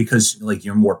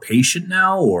you're more patient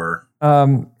now, or?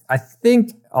 I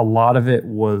think a lot of it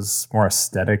was more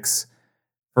aesthetics.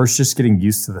 First, just getting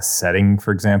used to the setting,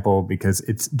 for example, because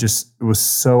it was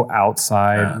so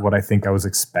outside what I think I was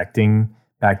expecting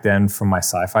back then from my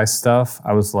sci-fi stuff.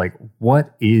 I was like,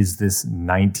 what is this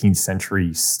 19th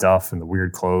century stuff and the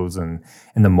weird clothes and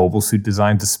the mobile suit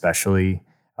designs especially?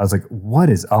 I was like, what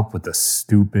is up with the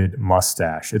stupid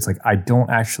mustache? It's like, I don't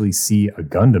actually see a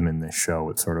Gundam in this show,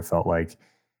 it sort of felt like.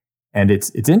 And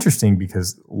it's interesting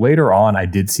because later on, I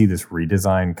did see this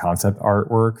redesigned concept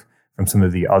artwork from some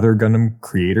of the other Gundam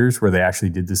creators where they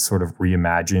actually did this sort of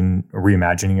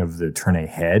reimagining of the Turn A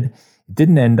head. It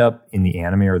didn't end up in the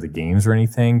anime or the games or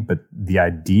anything, but the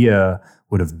idea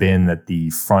would have been that the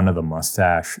front of the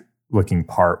mustache looking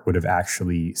part would have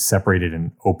actually separated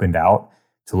and opened out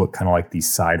to look kind of like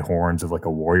these side horns of like a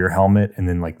warrior helmet. And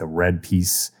then like the red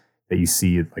piece that you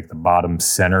see at like the bottom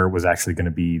center was actually going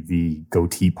to be the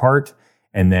goatee part.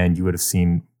 And then you would have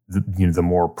seen the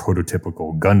more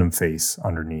prototypical Gundam face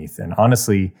underneath. And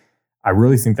honestly, I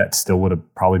really think that still would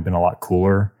have probably been a lot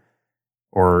cooler.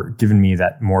 or given me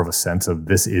that more of a sense of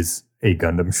this is a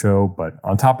Gundam show. But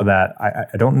on top of that,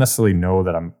 I don't necessarily know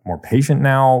that I'm more patient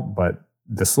now, but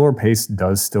the slower pace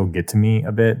does still get to me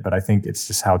a bit. But I think it's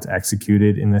just how it's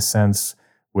executed in this sense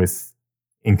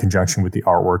in conjunction with the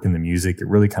artwork and the music. It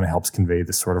really kind of helps convey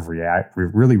this sort of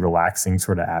really relaxing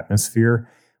sort of atmosphere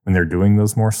when they're doing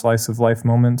those more slice of life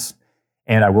moments.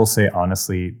 And I will say,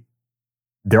 honestly,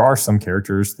 there are some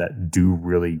characters that do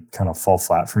really kind of fall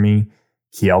flat for me.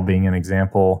 Kiel being an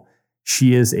example.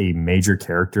 She is a major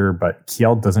character, but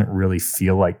Kiel doesn't really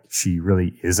feel like she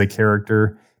really is a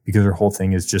character because her whole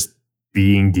thing is just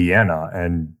being Deanna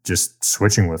and just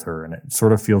switching with her. And it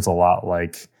sort of feels a lot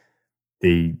like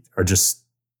they are just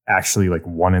actually like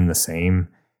one and the same.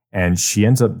 And she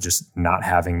ends up just not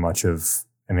having much of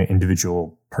an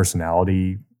individual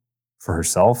personality for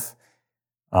herself.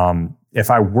 If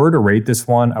I were to rate this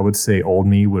one, I would say old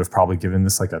me would have probably given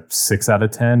this like a 6 out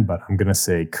of 10, but I'm going to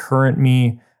say current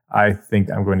me, I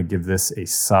think I'm going to give this a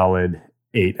solid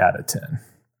 8 out of 10.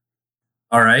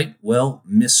 All right. Well,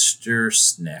 Mr.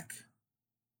 Sneck,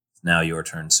 now your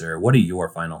turn, sir. What are your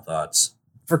final thoughts?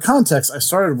 For context, I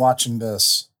started watching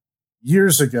this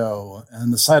years ago,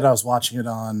 and the site I was watching it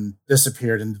on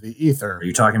disappeared into the ether. Are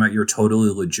you talking about your totally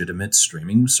legitimate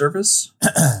streaming service?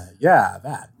 Yeah,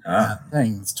 that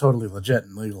thing is totally legit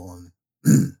and legal.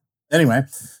 And anyway,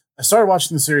 I started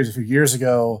watching the series a few years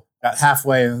ago, got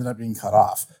halfway, and ended up being cut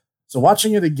off. So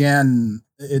watching it again,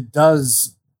 it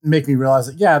does make me realize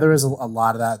that, yeah, there is a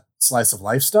lot of that slice of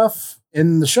life stuff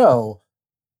in the show,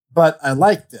 but I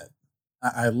liked it.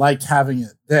 I liked having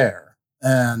it there.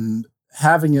 And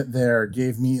having it there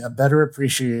gave me a better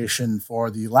appreciation for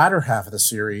the latter half of the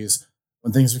series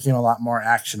when things became a lot more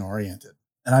action-oriented.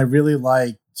 And I really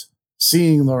liked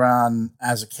seeing Loran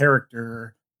as a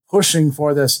character pushing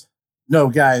for this, no,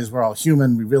 guys, we're all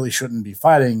human. We really shouldn't be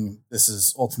fighting. This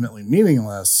is ultimately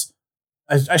meaningless.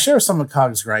 I share some of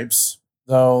Cog's gripes,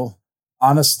 though.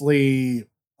 Honestly,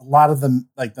 a lot of them,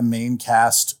 like the main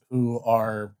cast, who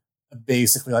are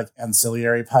basically like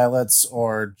ancillary pilots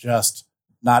or just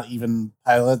not even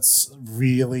pilots,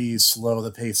 really slow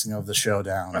the pacing of the show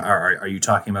down. Are you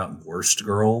talking about Worst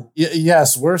Girl?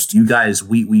 Yes, Worst. You guys,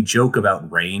 we joke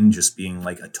about Rain just being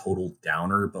like a total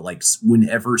downer, but like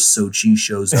whenever Sochi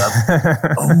shows up,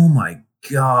 oh my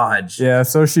God. Yeah,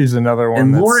 Sochi's another one.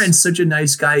 And Lauren's such a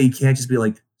nice guy. He can't just be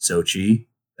like, Sochi,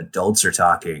 adults are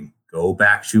talking. Go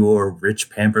back to your rich,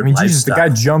 pampered lifestyle. Jesus, the guy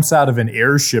jumps out of an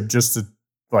airship just to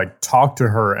like talk to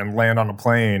her and land on a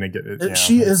plane and get.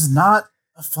 She is not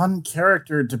a fun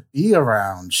character to be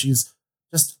around. She's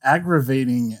just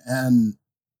aggravating and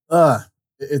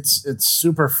it's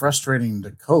super frustrating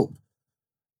to cope.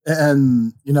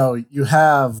 And you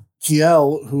have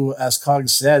Kiel, who, as Cog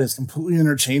said, is completely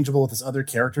interchangeable with this other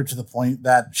character to the point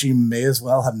that she may as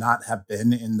well have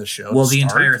been in the show. Well, the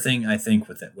entire thing, I think,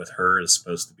 with her is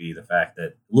supposed to be the fact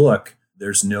that, look,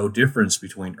 there's no difference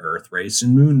between Earth race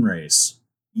and Moon race.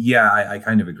 Yeah, I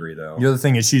kind of agree, though. The other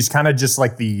thing is she's kind of just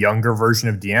like the younger version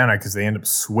of Deanna because they end up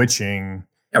switching.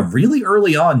 Yeah, really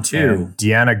early on, too. And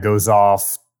Deanna goes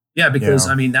off. Yeah, because,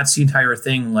 I mean, that's the entire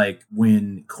thing. Like,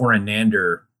 when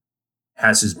Coronander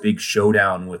has his big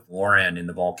showdown with Loran in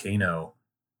the volcano,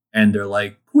 and they're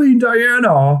like, Queen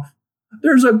Diana,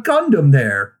 there's a Gundam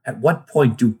there. At what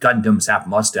point do Gundams have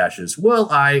mustaches? Well,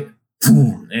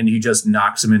 and he just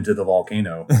knocks him into the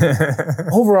volcano.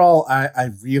 Overall,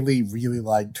 I really, really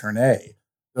like Turn A.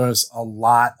 There's a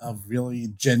lot of really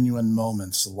genuine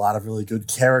moments, a lot of really good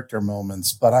character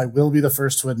moments, but I will be the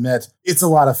first to admit it's a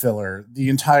lot of filler. The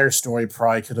entire story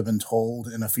probably could have been told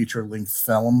in a feature-length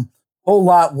film. A whole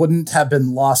lot wouldn't have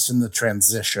been lost in the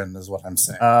transition, is what I'm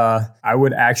saying. I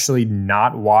would actually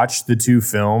not watch the two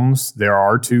films. There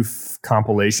are two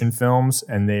compilation films,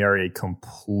 and they are a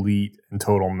complete and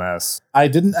total mess. I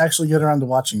didn't actually get around to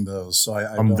watching those, so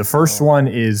I don't the first one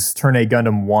is Turn A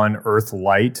Gundam 1 Earth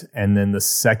Light, and then the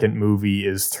second movie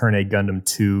is Turn A Gundam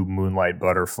 2 Moonlight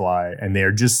Butterfly, and they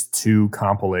are just two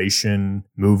compilation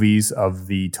movies of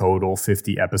the total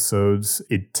 50 episodes.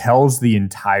 It tells the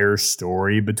entire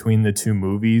story between the two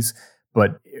movies,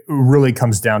 but it really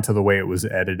comes down to the way it was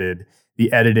edited.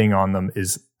 The editing on them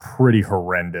is pretty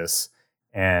horrendous,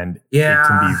 and it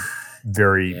can be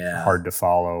very hard to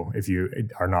follow if you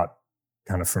are not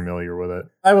kind of familiar with it.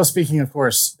 I was speaking, of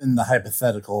course, in the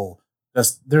hypothetical.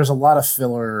 There's a lot of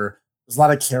filler. There's a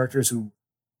lot of characters who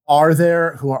are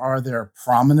there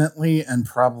prominently and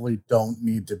probably don't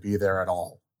need to be there at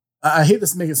all. I hate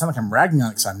this to make it sound like I'm ragging on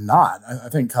it because I'm not. I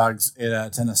think Cog's 8 out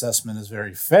of 10 assessment is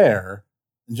very fair.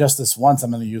 And just this once,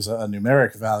 I'm going to use a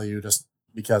numeric value just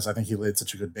because I think he laid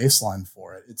such a good baseline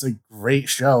for it. It's a great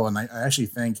show, and I actually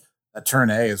think that Turn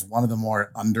A is one of the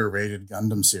more underrated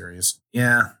Gundam series.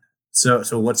 Yeah. So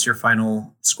what's your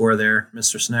final score there,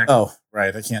 Mr. Snack? Oh,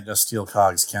 right. I can't just steal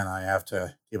cogs, can I? I have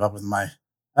to keep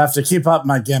up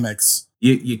my gimmicks.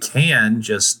 You can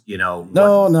just,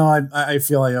 No, I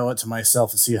feel I owe it to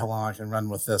myself to see how long I can run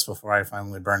with this before I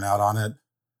finally burn out on it.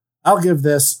 I'll give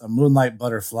this a Moonlight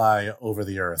Butterfly Over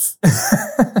the Earth.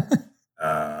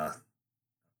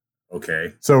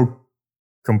 Okay. So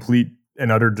complete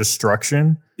and utter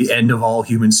destruction. The end of all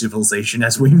human civilization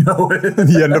as we know it.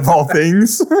 The end of all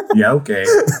things. Yeah, okay.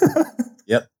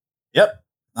 Yep.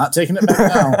 Not taking it back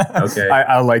now. Okay.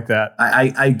 I like that.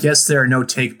 I guess there are no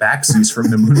take backsies from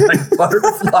the Moonlight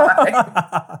Butterfly.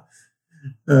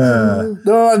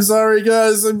 No, I'm sorry,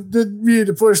 guys. I didn't mean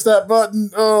to push that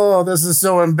button. Oh, this is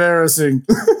so embarrassing.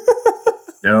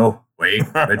 No, wait,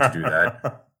 I meant to do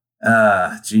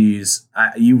that. Geez.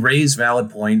 You raise valid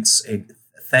points. And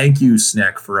thank you,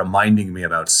 Snack, for reminding me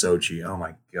about Sochi. Oh,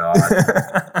 my God.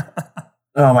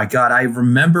 Oh, my God. I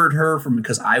remembered her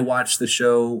because I watched the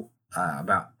show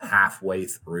about halfway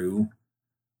through,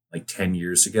 like 10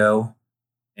 years ago.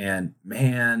 And,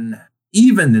 man,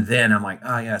 even then, I'm like,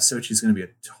 oh, yeah, Sochi's going to be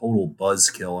a total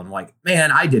buzzkill. And, like,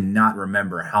 man, I did not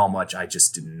remember how much I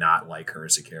just did not like her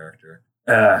as a character.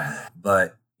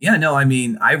 But yeah, no, I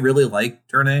mean, I really like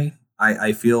Turn A.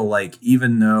 I feel like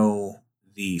even though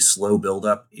the slow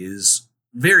buildup is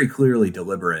very clearly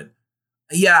deliberate,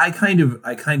 yeah, I kind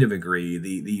of agree.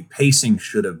 The pacing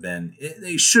should have been.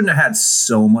 They shouldn't have had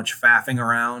so much faffing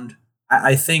around.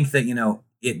 I think that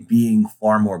it being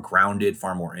far more grounded,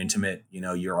 far more intimate.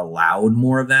 You're allowed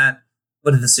more of that,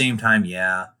 but at the same time,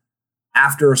 yeah.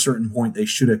 After a certain point, they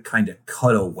should have kind of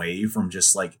cut away from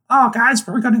just like, oh, guys,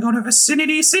 we're going to go to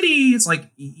Vicinity City. It's like,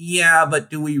 yeah, but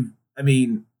do we, I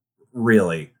mean,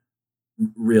 really,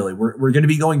 we're going to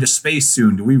be going to space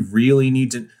soon. Do we really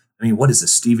need to, I mean, what is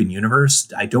this, Steven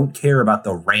Universe? I don't care about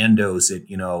the randos that,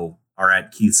 are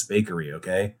at Keith's Bakery,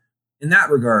 okay? In that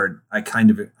regard, I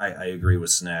agree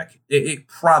with Snack. It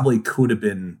probably could have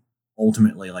been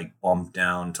ultimately like bumped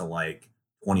down to like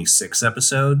 26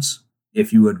 episodes.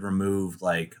 If you had removed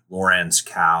like Loran's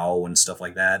cow and stuff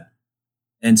like that,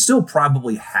 and still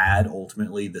probably had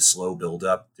ultimately the slow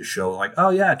buildup to show like, oh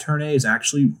yeah, Turn A is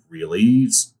actually really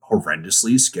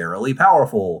horrendously, scarily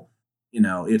powerful.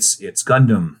 It's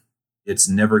Gundam. It's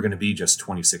never going to be just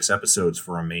 26 episodes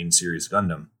for a main series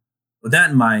Gundam. With that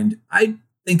in mind, I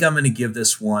think I'm going to give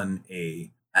this one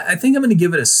a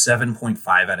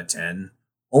 7.5 out of 10.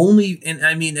 Only, and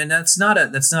I mean, and that's not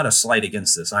a slight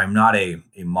against this. I'm not a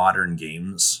modern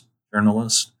games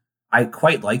journalist. I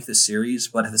quite like the series,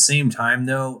 but at the same time,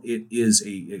 though, it is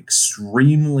a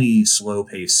extremely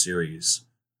slow-paced series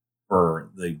for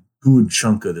the good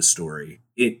chunk of the story.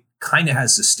 It kind of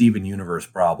has the Steven Universe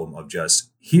problem of just,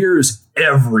 here's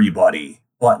everybody,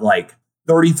 but like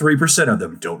 33% of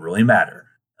them don't really matter.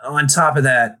 On top of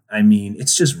that, I mean,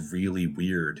 it's just really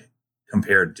weird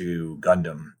compared to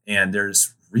Gundam. And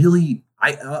there's really,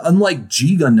 unlike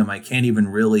G Gundam, I can't even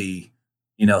really,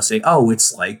 say, oh,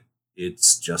 it's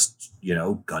just,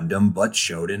 Gundam, but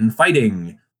Shonen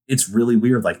fighting. It's really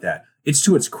weird like that. It's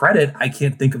to its credit, I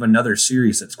can't think of another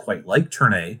series that's quite like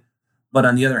Turn A. But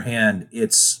on the other hand,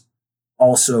 it's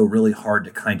also really hard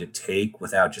to kind of take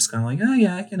without just kind of like, oh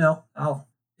yeah,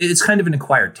 it's kind of an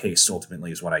acquired taste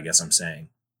ultimately is what I guess I'm saying,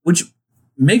 which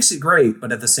makes it great.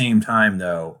 But at the same time,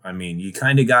 though, I mean, you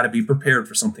kind of got to be prepared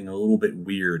for something a little bit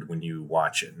weird when you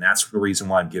watch it. And that's the reason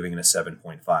why I'm giving it a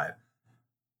 7.5.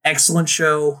 Excellent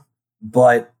show,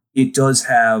 but it does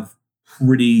have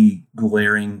pretty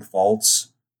glaring faults.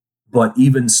 But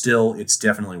even still, it's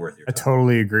definitely worth your time. I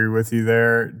totally agree with you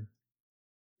there.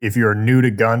 If you're new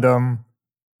to Gundam,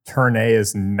 Turn A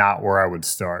is not where I would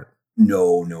start.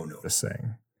 No. Just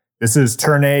saying.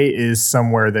 Turn A is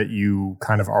somewhere that you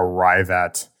kind of arrive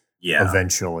at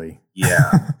eventually.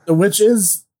 Yeah. Which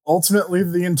is ultimately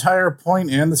the entire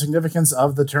point and the significance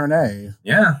of the Turn A.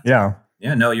 Yeah. Yeah.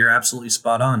 Yeah, no, you're absolutely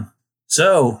spot on.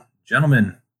 So,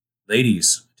 gentlemen,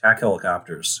 ladies, attack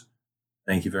helicopters,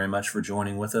 thank you very much for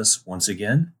joining with us once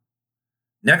again.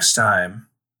 Next time,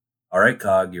 all right,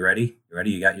 Cog, you ready?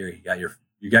 You got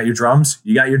your drums?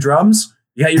 You got your drums?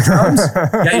 You got your drums?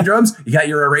 You got your drums? You got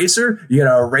your eraser? You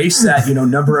got to erase that,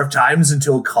 number of times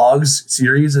until Cog's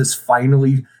series is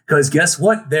finally, because guess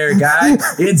what there, guy?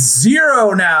 It's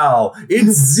 0 now.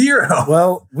 It's 0.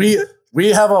 Well, we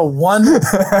have a 1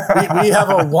 we have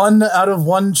a 1 out of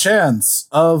 1 chance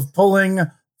of pulling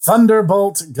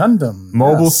Thunderbolt Gundam.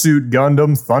 Mobile Suit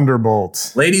Gundam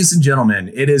Thunderbolt. Ladies and gentlemen,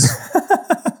 it is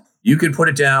you could put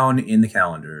it down in the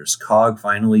calendars. Cog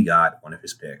finally got one of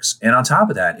his picks. And on top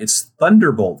of that, it's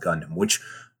Thunderbolt Gundam, which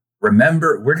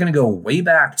Remember, we're going to go way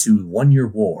back to 1 Year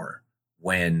War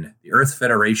when the Earth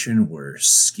Federation were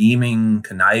scheming,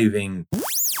 conniving.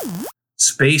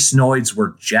 Space noids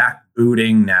were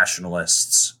jackbooting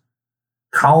nationalists.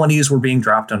 Colonies were being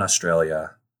dropped on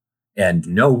Australia. And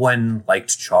no one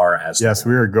liked Char as Yes,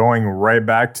 we are going right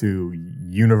back to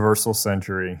Universal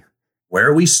Century,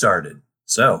 where we started.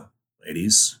 So,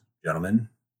 ladies, gentlemen,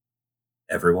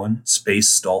 everyone,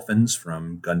 space dolphins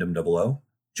from Gundam 00,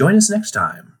 join us next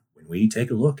time when we take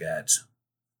a look at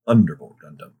Thunderbolt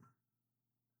Gundam.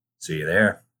 See you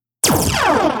there.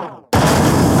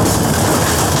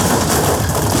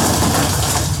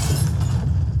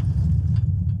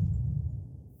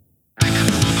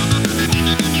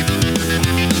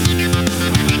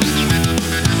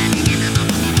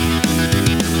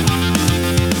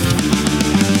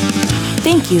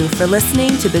 Thank you for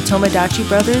listening to the Tomodachi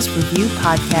Brothers Review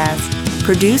Podcast,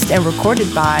 produced and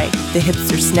recorded by the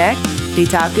Hipster Snack,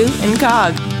 Ritaku, and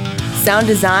Cog. Sound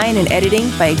design and editing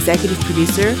by executive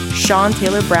producer Sean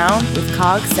Taylor Brown with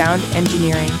Cog Sound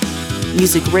Engineering.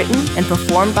 Music written and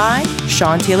performed by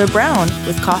Sean Taylor Brown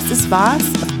with Costas Vaz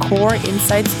of Core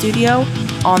Insight Studio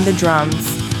on the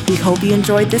drums. We hope you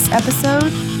enjoyed this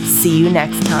episode. See you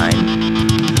next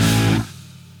time.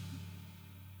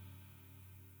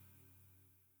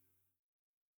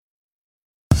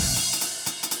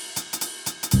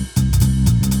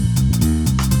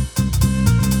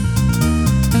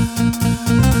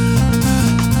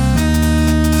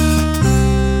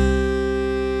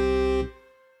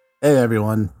 Hey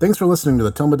everyone, thanks for listening to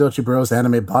the Tomodachi Bros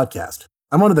Anime Podcast.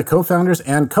 I'm one of the co-founders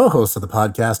and co-hosts of the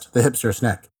podcast, The Hipster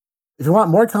Snack. If you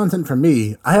want more content from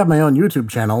me, I have my own YouTube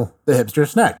channel, The Hipster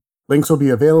Snack. Links will be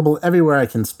available everywhere I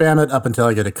can spam it up until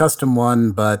I get a custom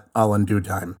one, but all in due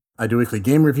time. I do weekly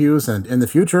game reviews, and in the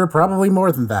future, probably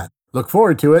more than that. Look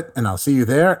forward to it, and I'll see you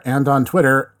there and on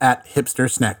Twitter at Hipster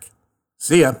Snack.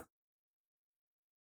 See ya!